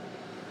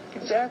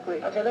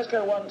 Exactly. Okay, let's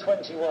go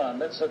 121.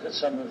 Let's look at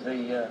some of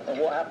the of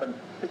what happened.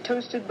 The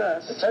toasted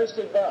bus. The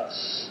toasted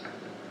bus.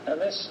 And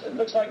this, it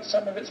looks like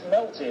some of it's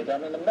melted. I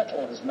mean, the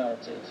metal has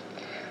melted.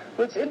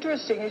 What's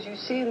interesting is you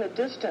see in the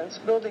distance,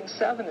 Building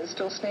 7 is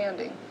still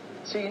standing.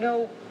 So you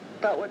know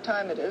about what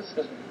time it is.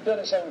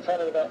 Building 7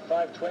 fell at about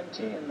 5:20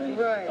 in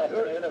the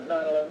afternoon of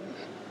 9/11.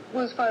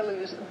 Was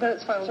finally, but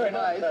it's finally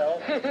demise.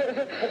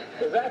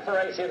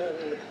 Evaporated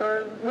and...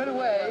 Or went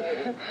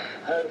away.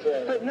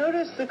 Okay. But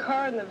notice the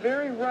car on the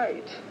very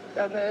right,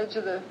 on the edge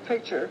of the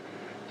picture.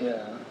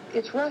 Yeah.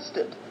 It's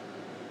rusted.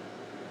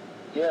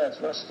 Yeah, it's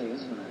rusty,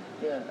 isn't it?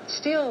 Yeah.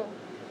 Steel,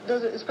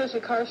 doesn't,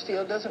 especially car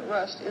steel, doesn't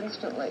rust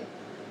instantly.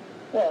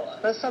 Well...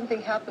 Unless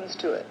something happens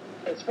to it.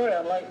 It's very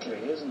unlikely,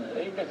 isn't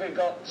it? Even if it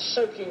got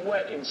soaking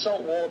wet in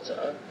salt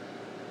water,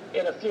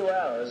 in a few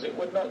hours, it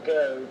would not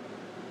go...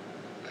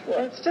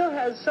 Well, it still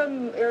has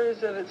some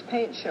areas of its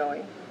paint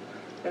showing,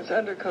 its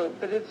undercoat,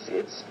 but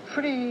it's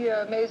pretty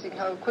amazing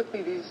how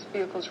quickly these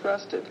vehicles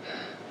rusted.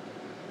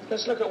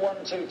 let's look at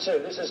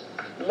 122. This is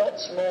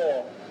lots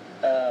more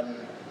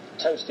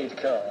toasted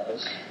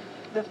cars.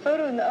 The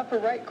photo in the upper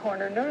right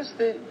corner, notice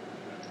the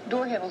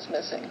door handle's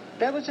missing.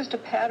 That was just a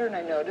pattern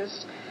I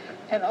noticed.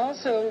 And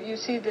also, you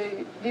see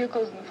the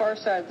vehicles on the far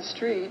side of the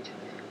street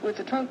with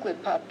the trunk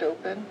lid popped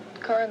open.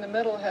 The car in the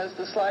middle has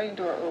the sliding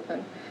door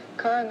open.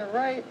 Car on the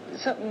right,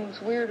 something's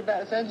weird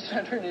about its engine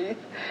underneath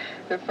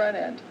the front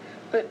end.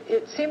 But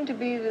it seemed to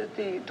be that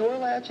the door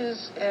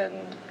latches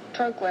and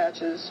trunk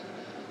latches,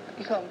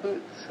 you call them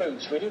boots.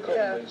 Boots, we do call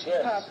them boots,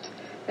 yes. Popped.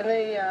 And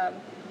the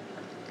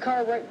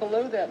car right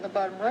below that in the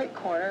bottom right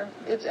corner,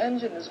 its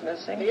engine is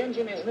missing. The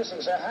engine is missing,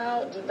 so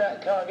how did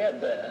that car get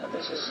there?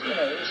 This is...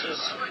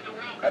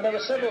 And there were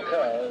several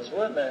cars,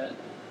 weren't there?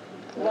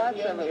 Lots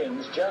of them. The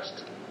engines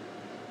just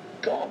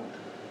gone.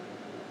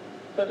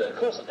 But, of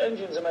course,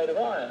 engines are made of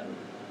iron.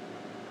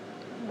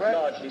 Right.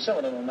 Largely. Some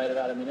of them are made of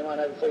aluminium. I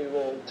know before you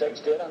all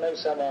text in, I know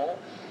some are.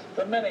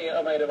 But many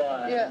are made of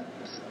iron. Yeah.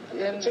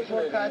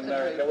 Particularly in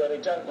America, where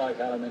they don't like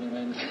aluminium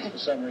engines for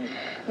some reason.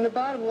 In the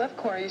bottom left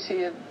corner, you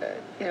see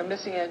a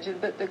missing engine,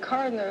 but the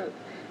car in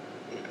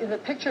the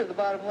picture of the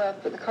bottom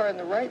left, but the car on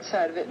the right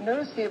side of it,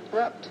 notice the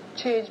abrupt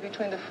change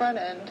between the front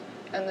end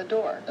and the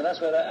door. And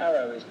that's where that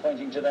arrow is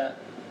pointing to that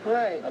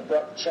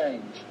abrupt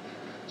change.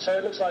 So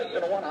it looks like,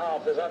 one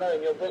half, as I know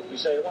in your book you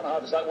say, one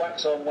half is like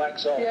wax on,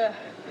 wax off. Yeah.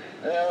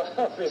 And the other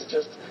half is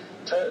just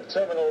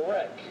terminal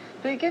wreck.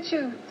 They get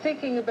you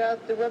thinking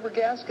about the rubber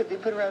gasket they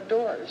put around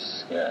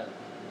doors. Yeah.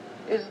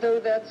 As though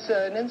that's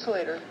an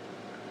insulator.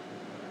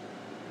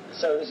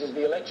 So this is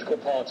the electrical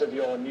part of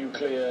your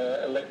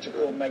nuclear,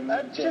 electrical,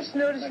 magnetic... I'm just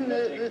noticing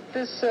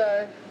this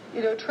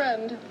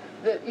trend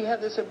that you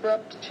have this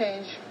abrupt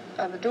change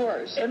on the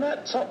doors. In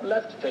that top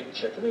left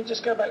picture, can we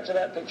just go back to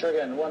that picture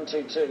again,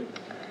 122?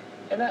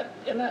 In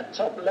that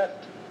top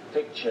left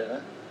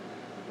picture,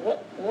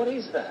 what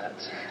is that?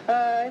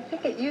 I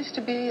think it used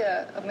to be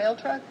a mail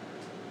truck.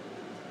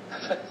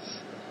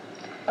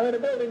 I mean, the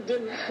building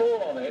didn't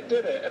fall on it,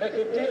 did it? And if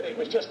it did, it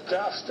was just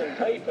dust and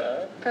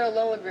paper.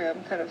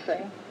 Parallelogram kind of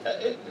thing.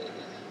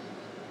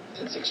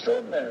 It's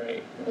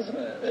extraordinary, isn't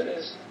it? It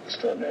is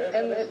extraordinary.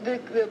 And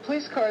the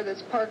police car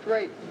that's parked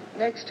right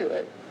next to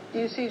it,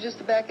 you see just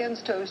the back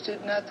end's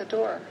toasted, not the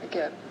door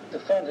again. The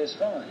front is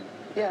fine.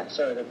 Yeah.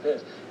 So it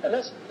appears. And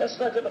let's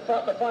look at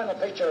the final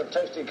picture of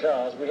toasted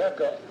cars.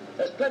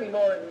 There's plenty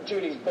more in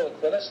Judy's book,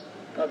 but let's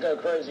not go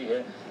crazy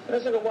here.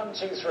 Let's look at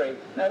 123.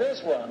 Now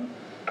this one...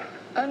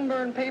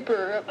 Unburned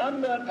paper.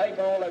 Unburned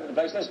paper all over the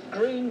place. There's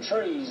green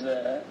trees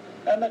there.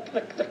 And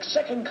the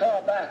second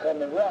car back on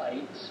the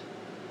right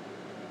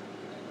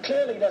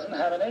clearly doesn't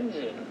have an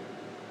engine.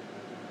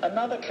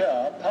 Another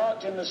car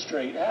parked in the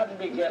street. How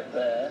did it get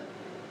there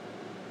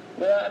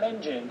without an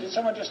engine? Did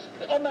someone just...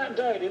 On that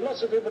day, did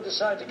lots of people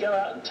decide to go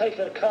out and take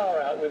a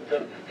car out with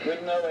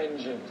no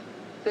engine?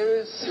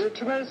 There's a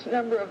tremendous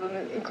number of them,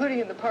 including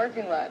in the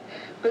parking lot.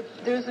 But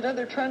there's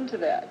another trend to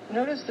that.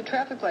 Notice the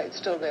traffic light's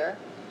still there.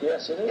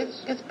 Yes, it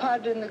is. It's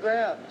potted in the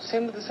ground.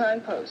 Same with the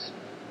signposts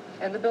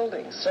and the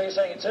buildings. So you're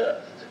saying it's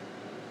earthed?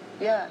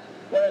 Yeah.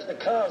 Whereas the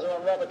cars are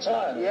on rubber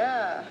tires?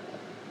 Yeah.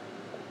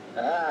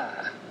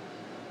 Ah.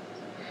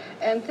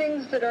 And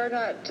things that are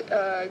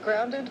not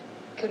grounded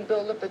can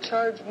build up a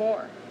charge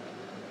more.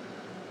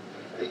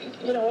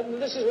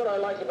 This is what I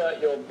like about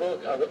your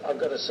book, I've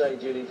got to say,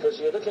 Judy, because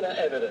you're looking at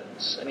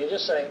evidence, and you're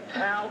just saying,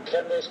 how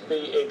can this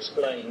be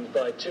explained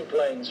by two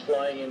planes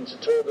flying into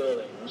tall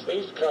buildings?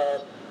 These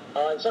cars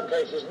are, in some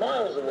cases,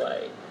 miles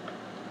away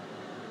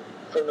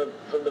from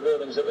the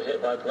buildings that were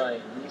hit by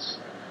planes.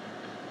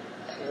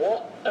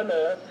 What on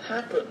earth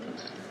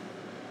happened?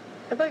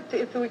 I'd like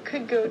to, if we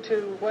could go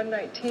to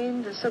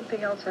 119, there's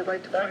something else I'd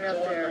like to point out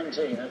there. Back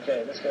to 119,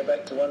 okay, let's go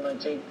back to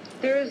 119.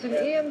 There is an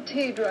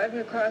EMT driving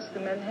across the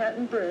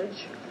Manhattan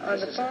Bridge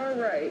on the far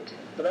right.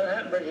 The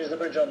Manhattan Bridge is the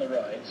bridge on the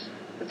right.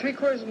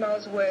 3/4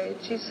 miles away,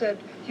 she said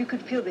you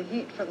could feel the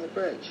heat from the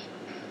bridge.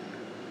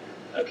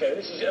 Okay,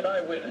 this is an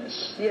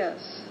eyewitness.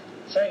 Yes.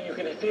 Saying you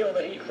can feel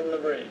the heat from the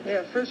bridge.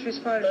 Yeah, first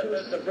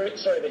responders.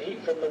 The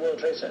heat from the World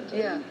Trade Center.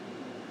 Yeah.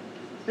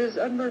 There's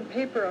unburned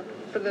paper up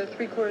for the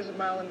 3/4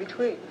 mile in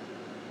between.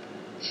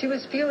 She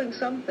was feeling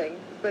something,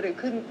 but it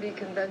couldn't be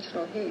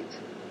conventional heat.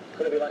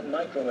 Could it be like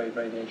microwave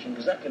radiation?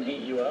 Because that can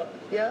heat you up.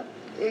 Yeah,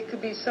 it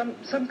could be some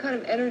kind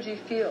of energy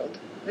field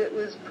that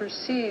was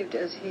perceived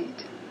as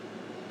heat.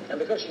 And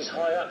because she's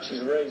high up,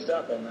 she's raised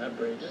up on that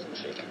bridge, isn't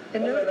she?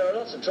 And there are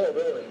lots of tall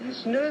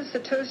buildings. Notice the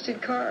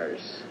toasted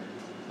cars.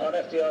 On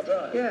FDR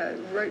Drive? Yeah,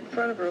 right in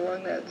front of her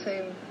along that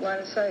same line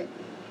of sight.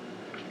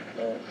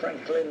 Or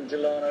Franklin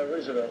Delano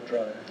Roosevelt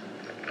Drive.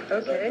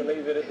 Okay. I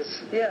believe it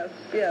is. Yes,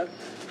 yes.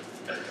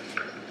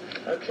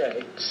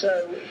 Okay,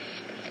 so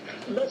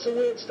lots of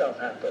weird stuff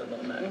happened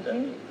on that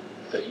day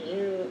that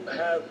you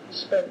have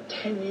spent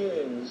 10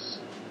 years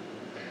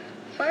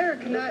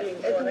looking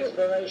for an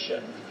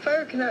explanation.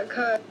 Fire cannot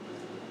cause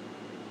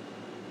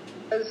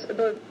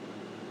about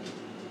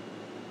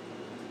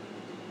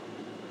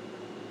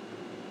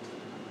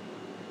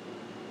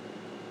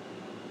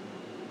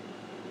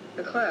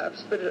the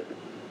collapse, but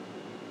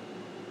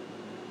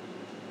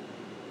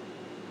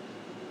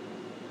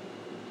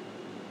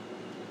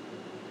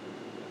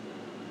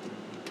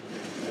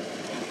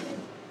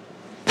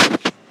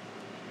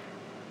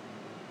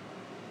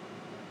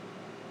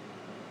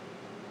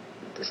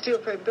the steel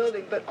frame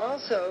building, but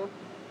also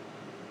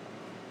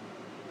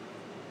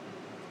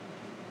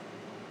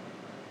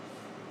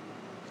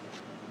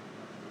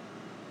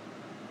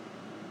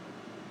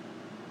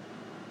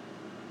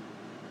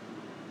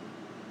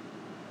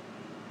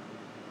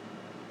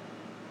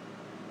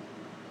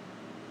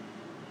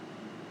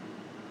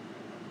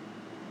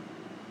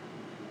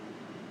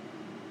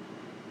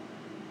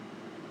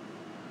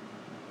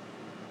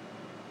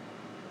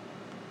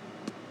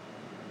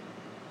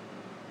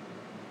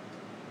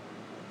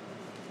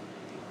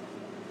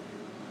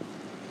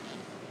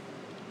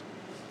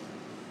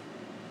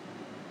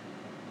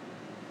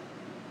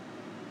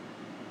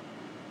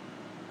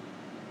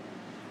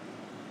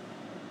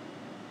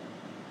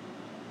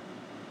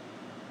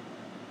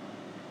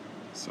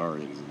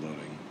Sorry, it is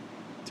loading.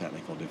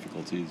 Technical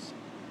difficulties.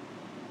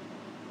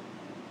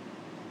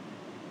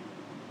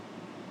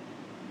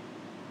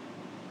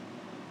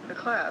 the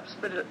collapse,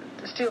 but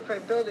the steel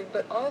frame building,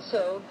 but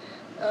also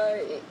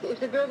if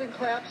the building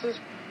collapses.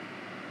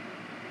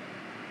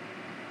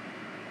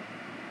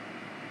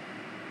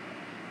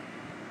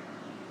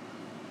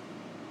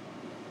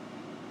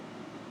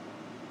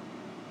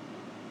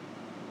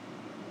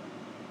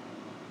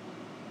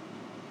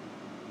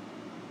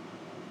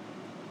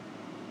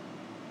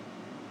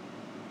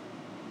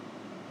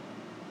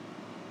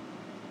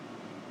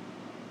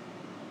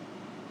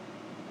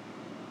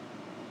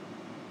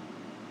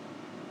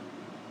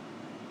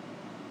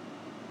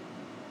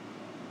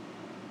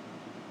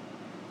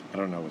 I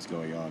don't know what's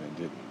going on and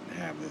didn't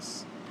have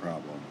this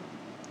problem.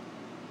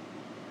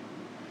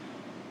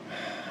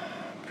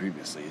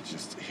 Previously, it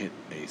just hit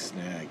a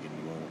snag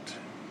and won't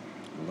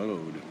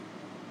load.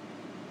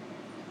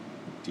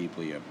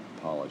 Deeply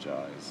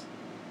apologize.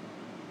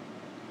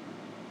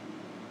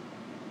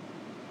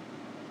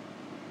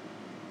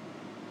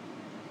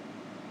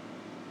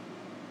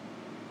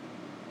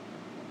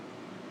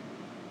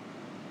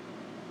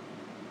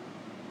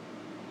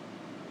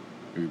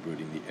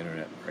 Rebooting the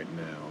internet right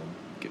now.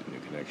 Get a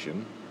new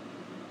connection.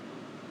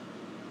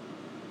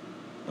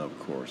 Of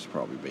course,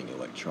 probably being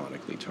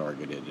electronically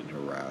targeted and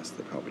harassed.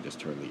 They probably just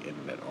turned the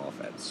internet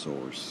off at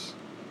source.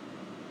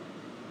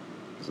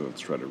 So let's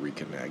try to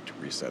reconnect,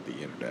 reset the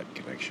internet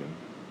connection.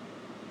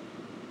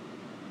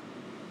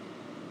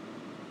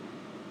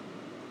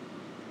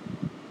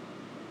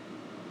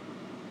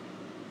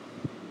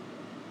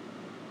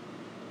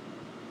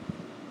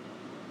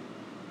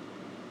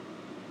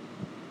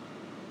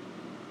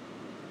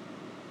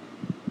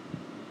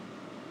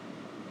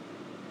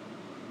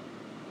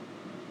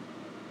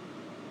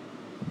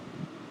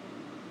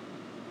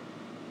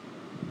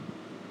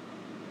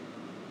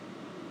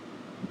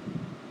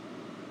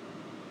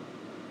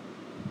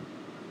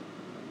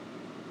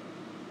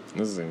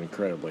 This is an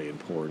incredibly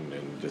important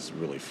and just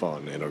really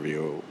fun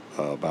interview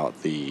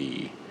about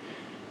the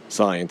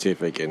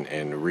scientific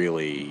and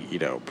really,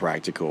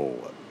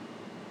 practical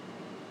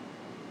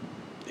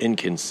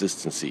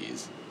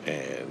inconsistencies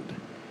and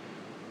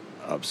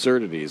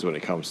absurdities when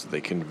it comes to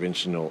the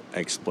conventional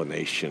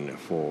explanation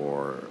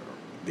for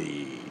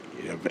the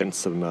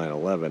events of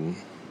 9/11,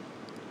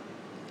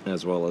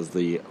 as well as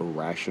the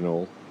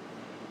rational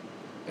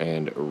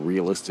and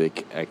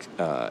realistic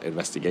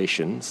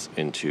investigations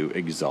into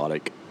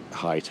exotic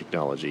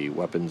high-technology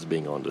weapons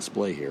being on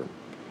display here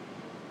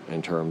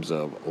in terms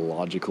of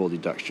logical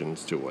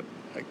deductions to what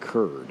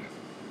occurred.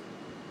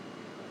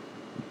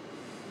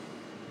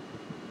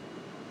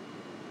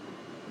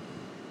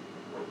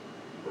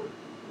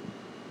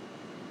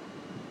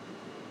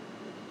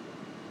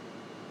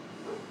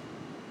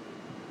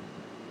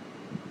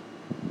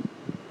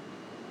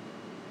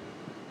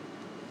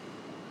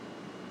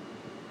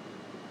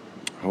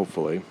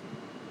 hopefully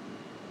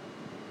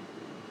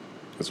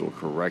this will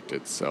correct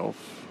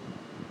itself.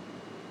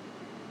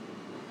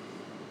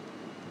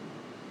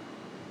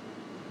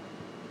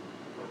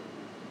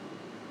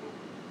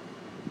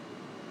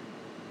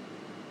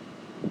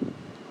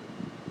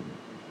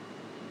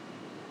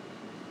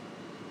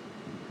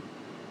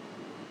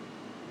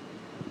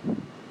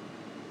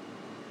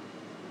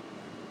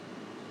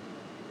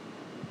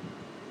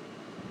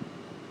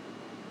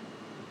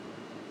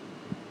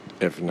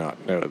 If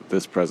not, note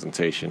this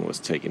presentation was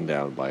taken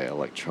down by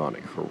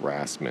electronic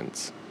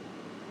harassment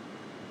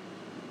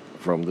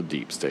from the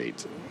deep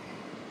state.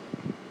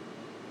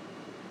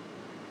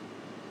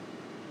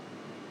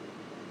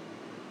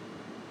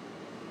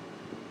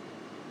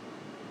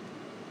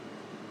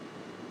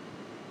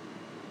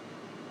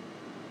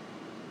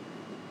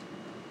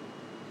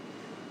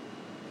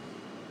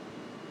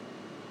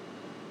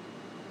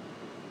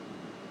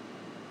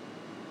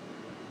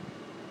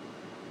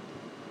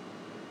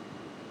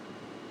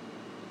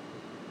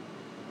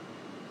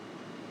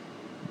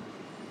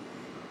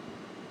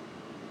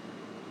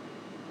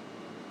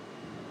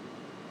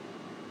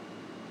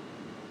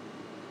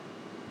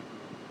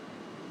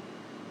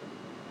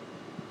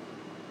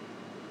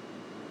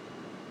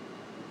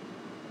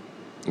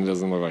 It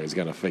doesn't look like it's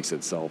going to fix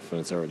itself, and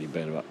it's already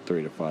been about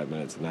 3 to 5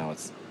 minutes. Now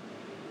it's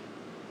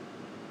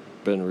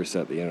been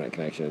reset the internet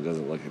connection. It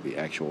doesn't look like the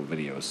actual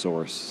video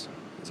source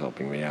is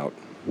helping me out.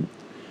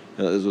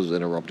 Now, this was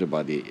interrupted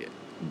by the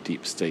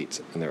deep state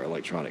and their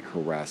electronic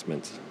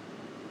harassment.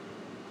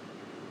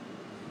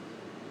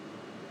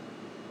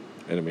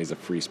 Enemies of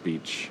free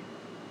speech.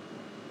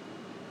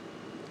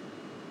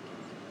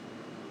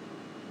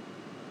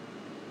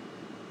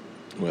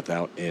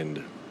 Without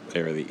end, they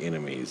are the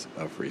enemies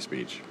of free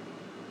speech.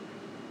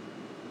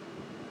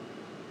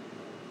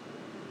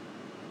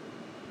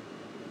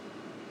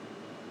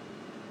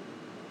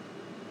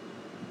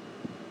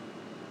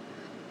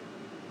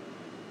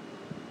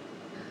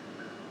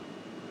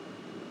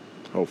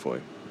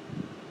 Hopefully.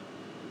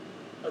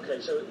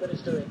 Okay, so what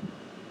it's doing...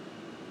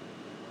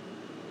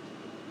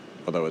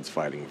 Although it's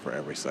fighting for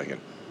every second.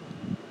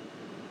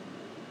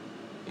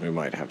 We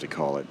might have to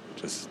call it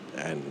just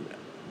in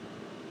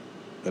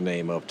the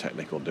name of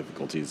technical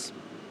difficulties.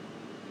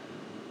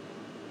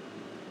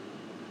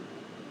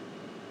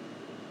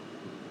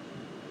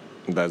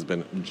 That has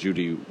been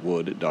Judy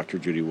Wood, Dr.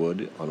 Judy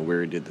Wood, on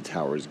Where Did the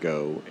Towers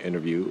Go?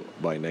 Interview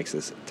by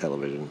Nexus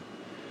Television.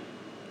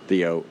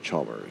 Theo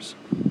Chalmers.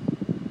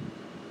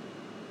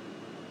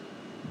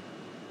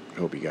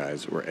 Hope you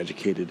guys were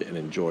educated and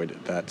enjoyed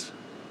that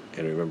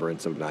in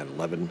remembrance of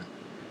 9/11.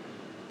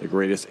 The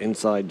greatest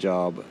inside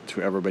job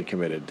to ever been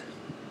committed.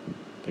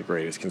 The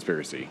greatest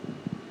conspiracy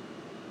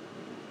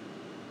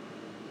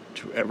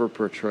to ever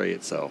portray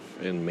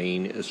itself in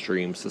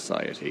mainstream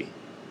society.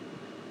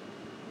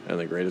 And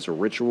the greatest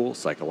ritual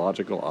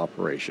psychological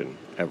operation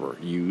ever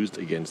used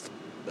against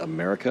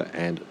America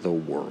and the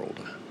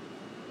world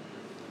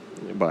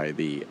by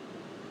the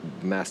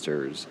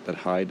masters that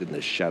hide in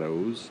the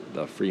shadows,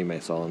 the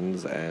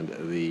Freemasons and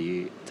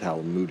the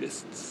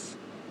Talmudists,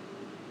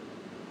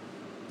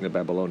 the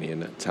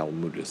Babylonian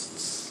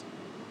Talmudists.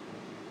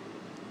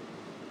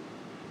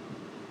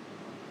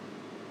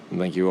 And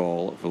thank you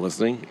all for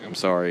listening. I'm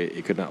sorry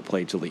it could not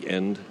play till the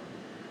end.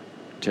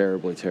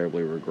 Terribly,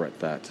 terribly regret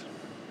that.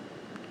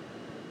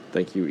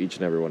 Thank you, each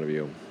and every one of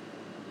you.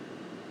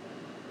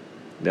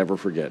 Never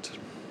forget.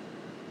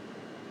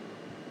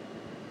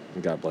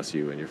 God bless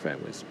you and your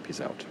families.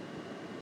 Peace out.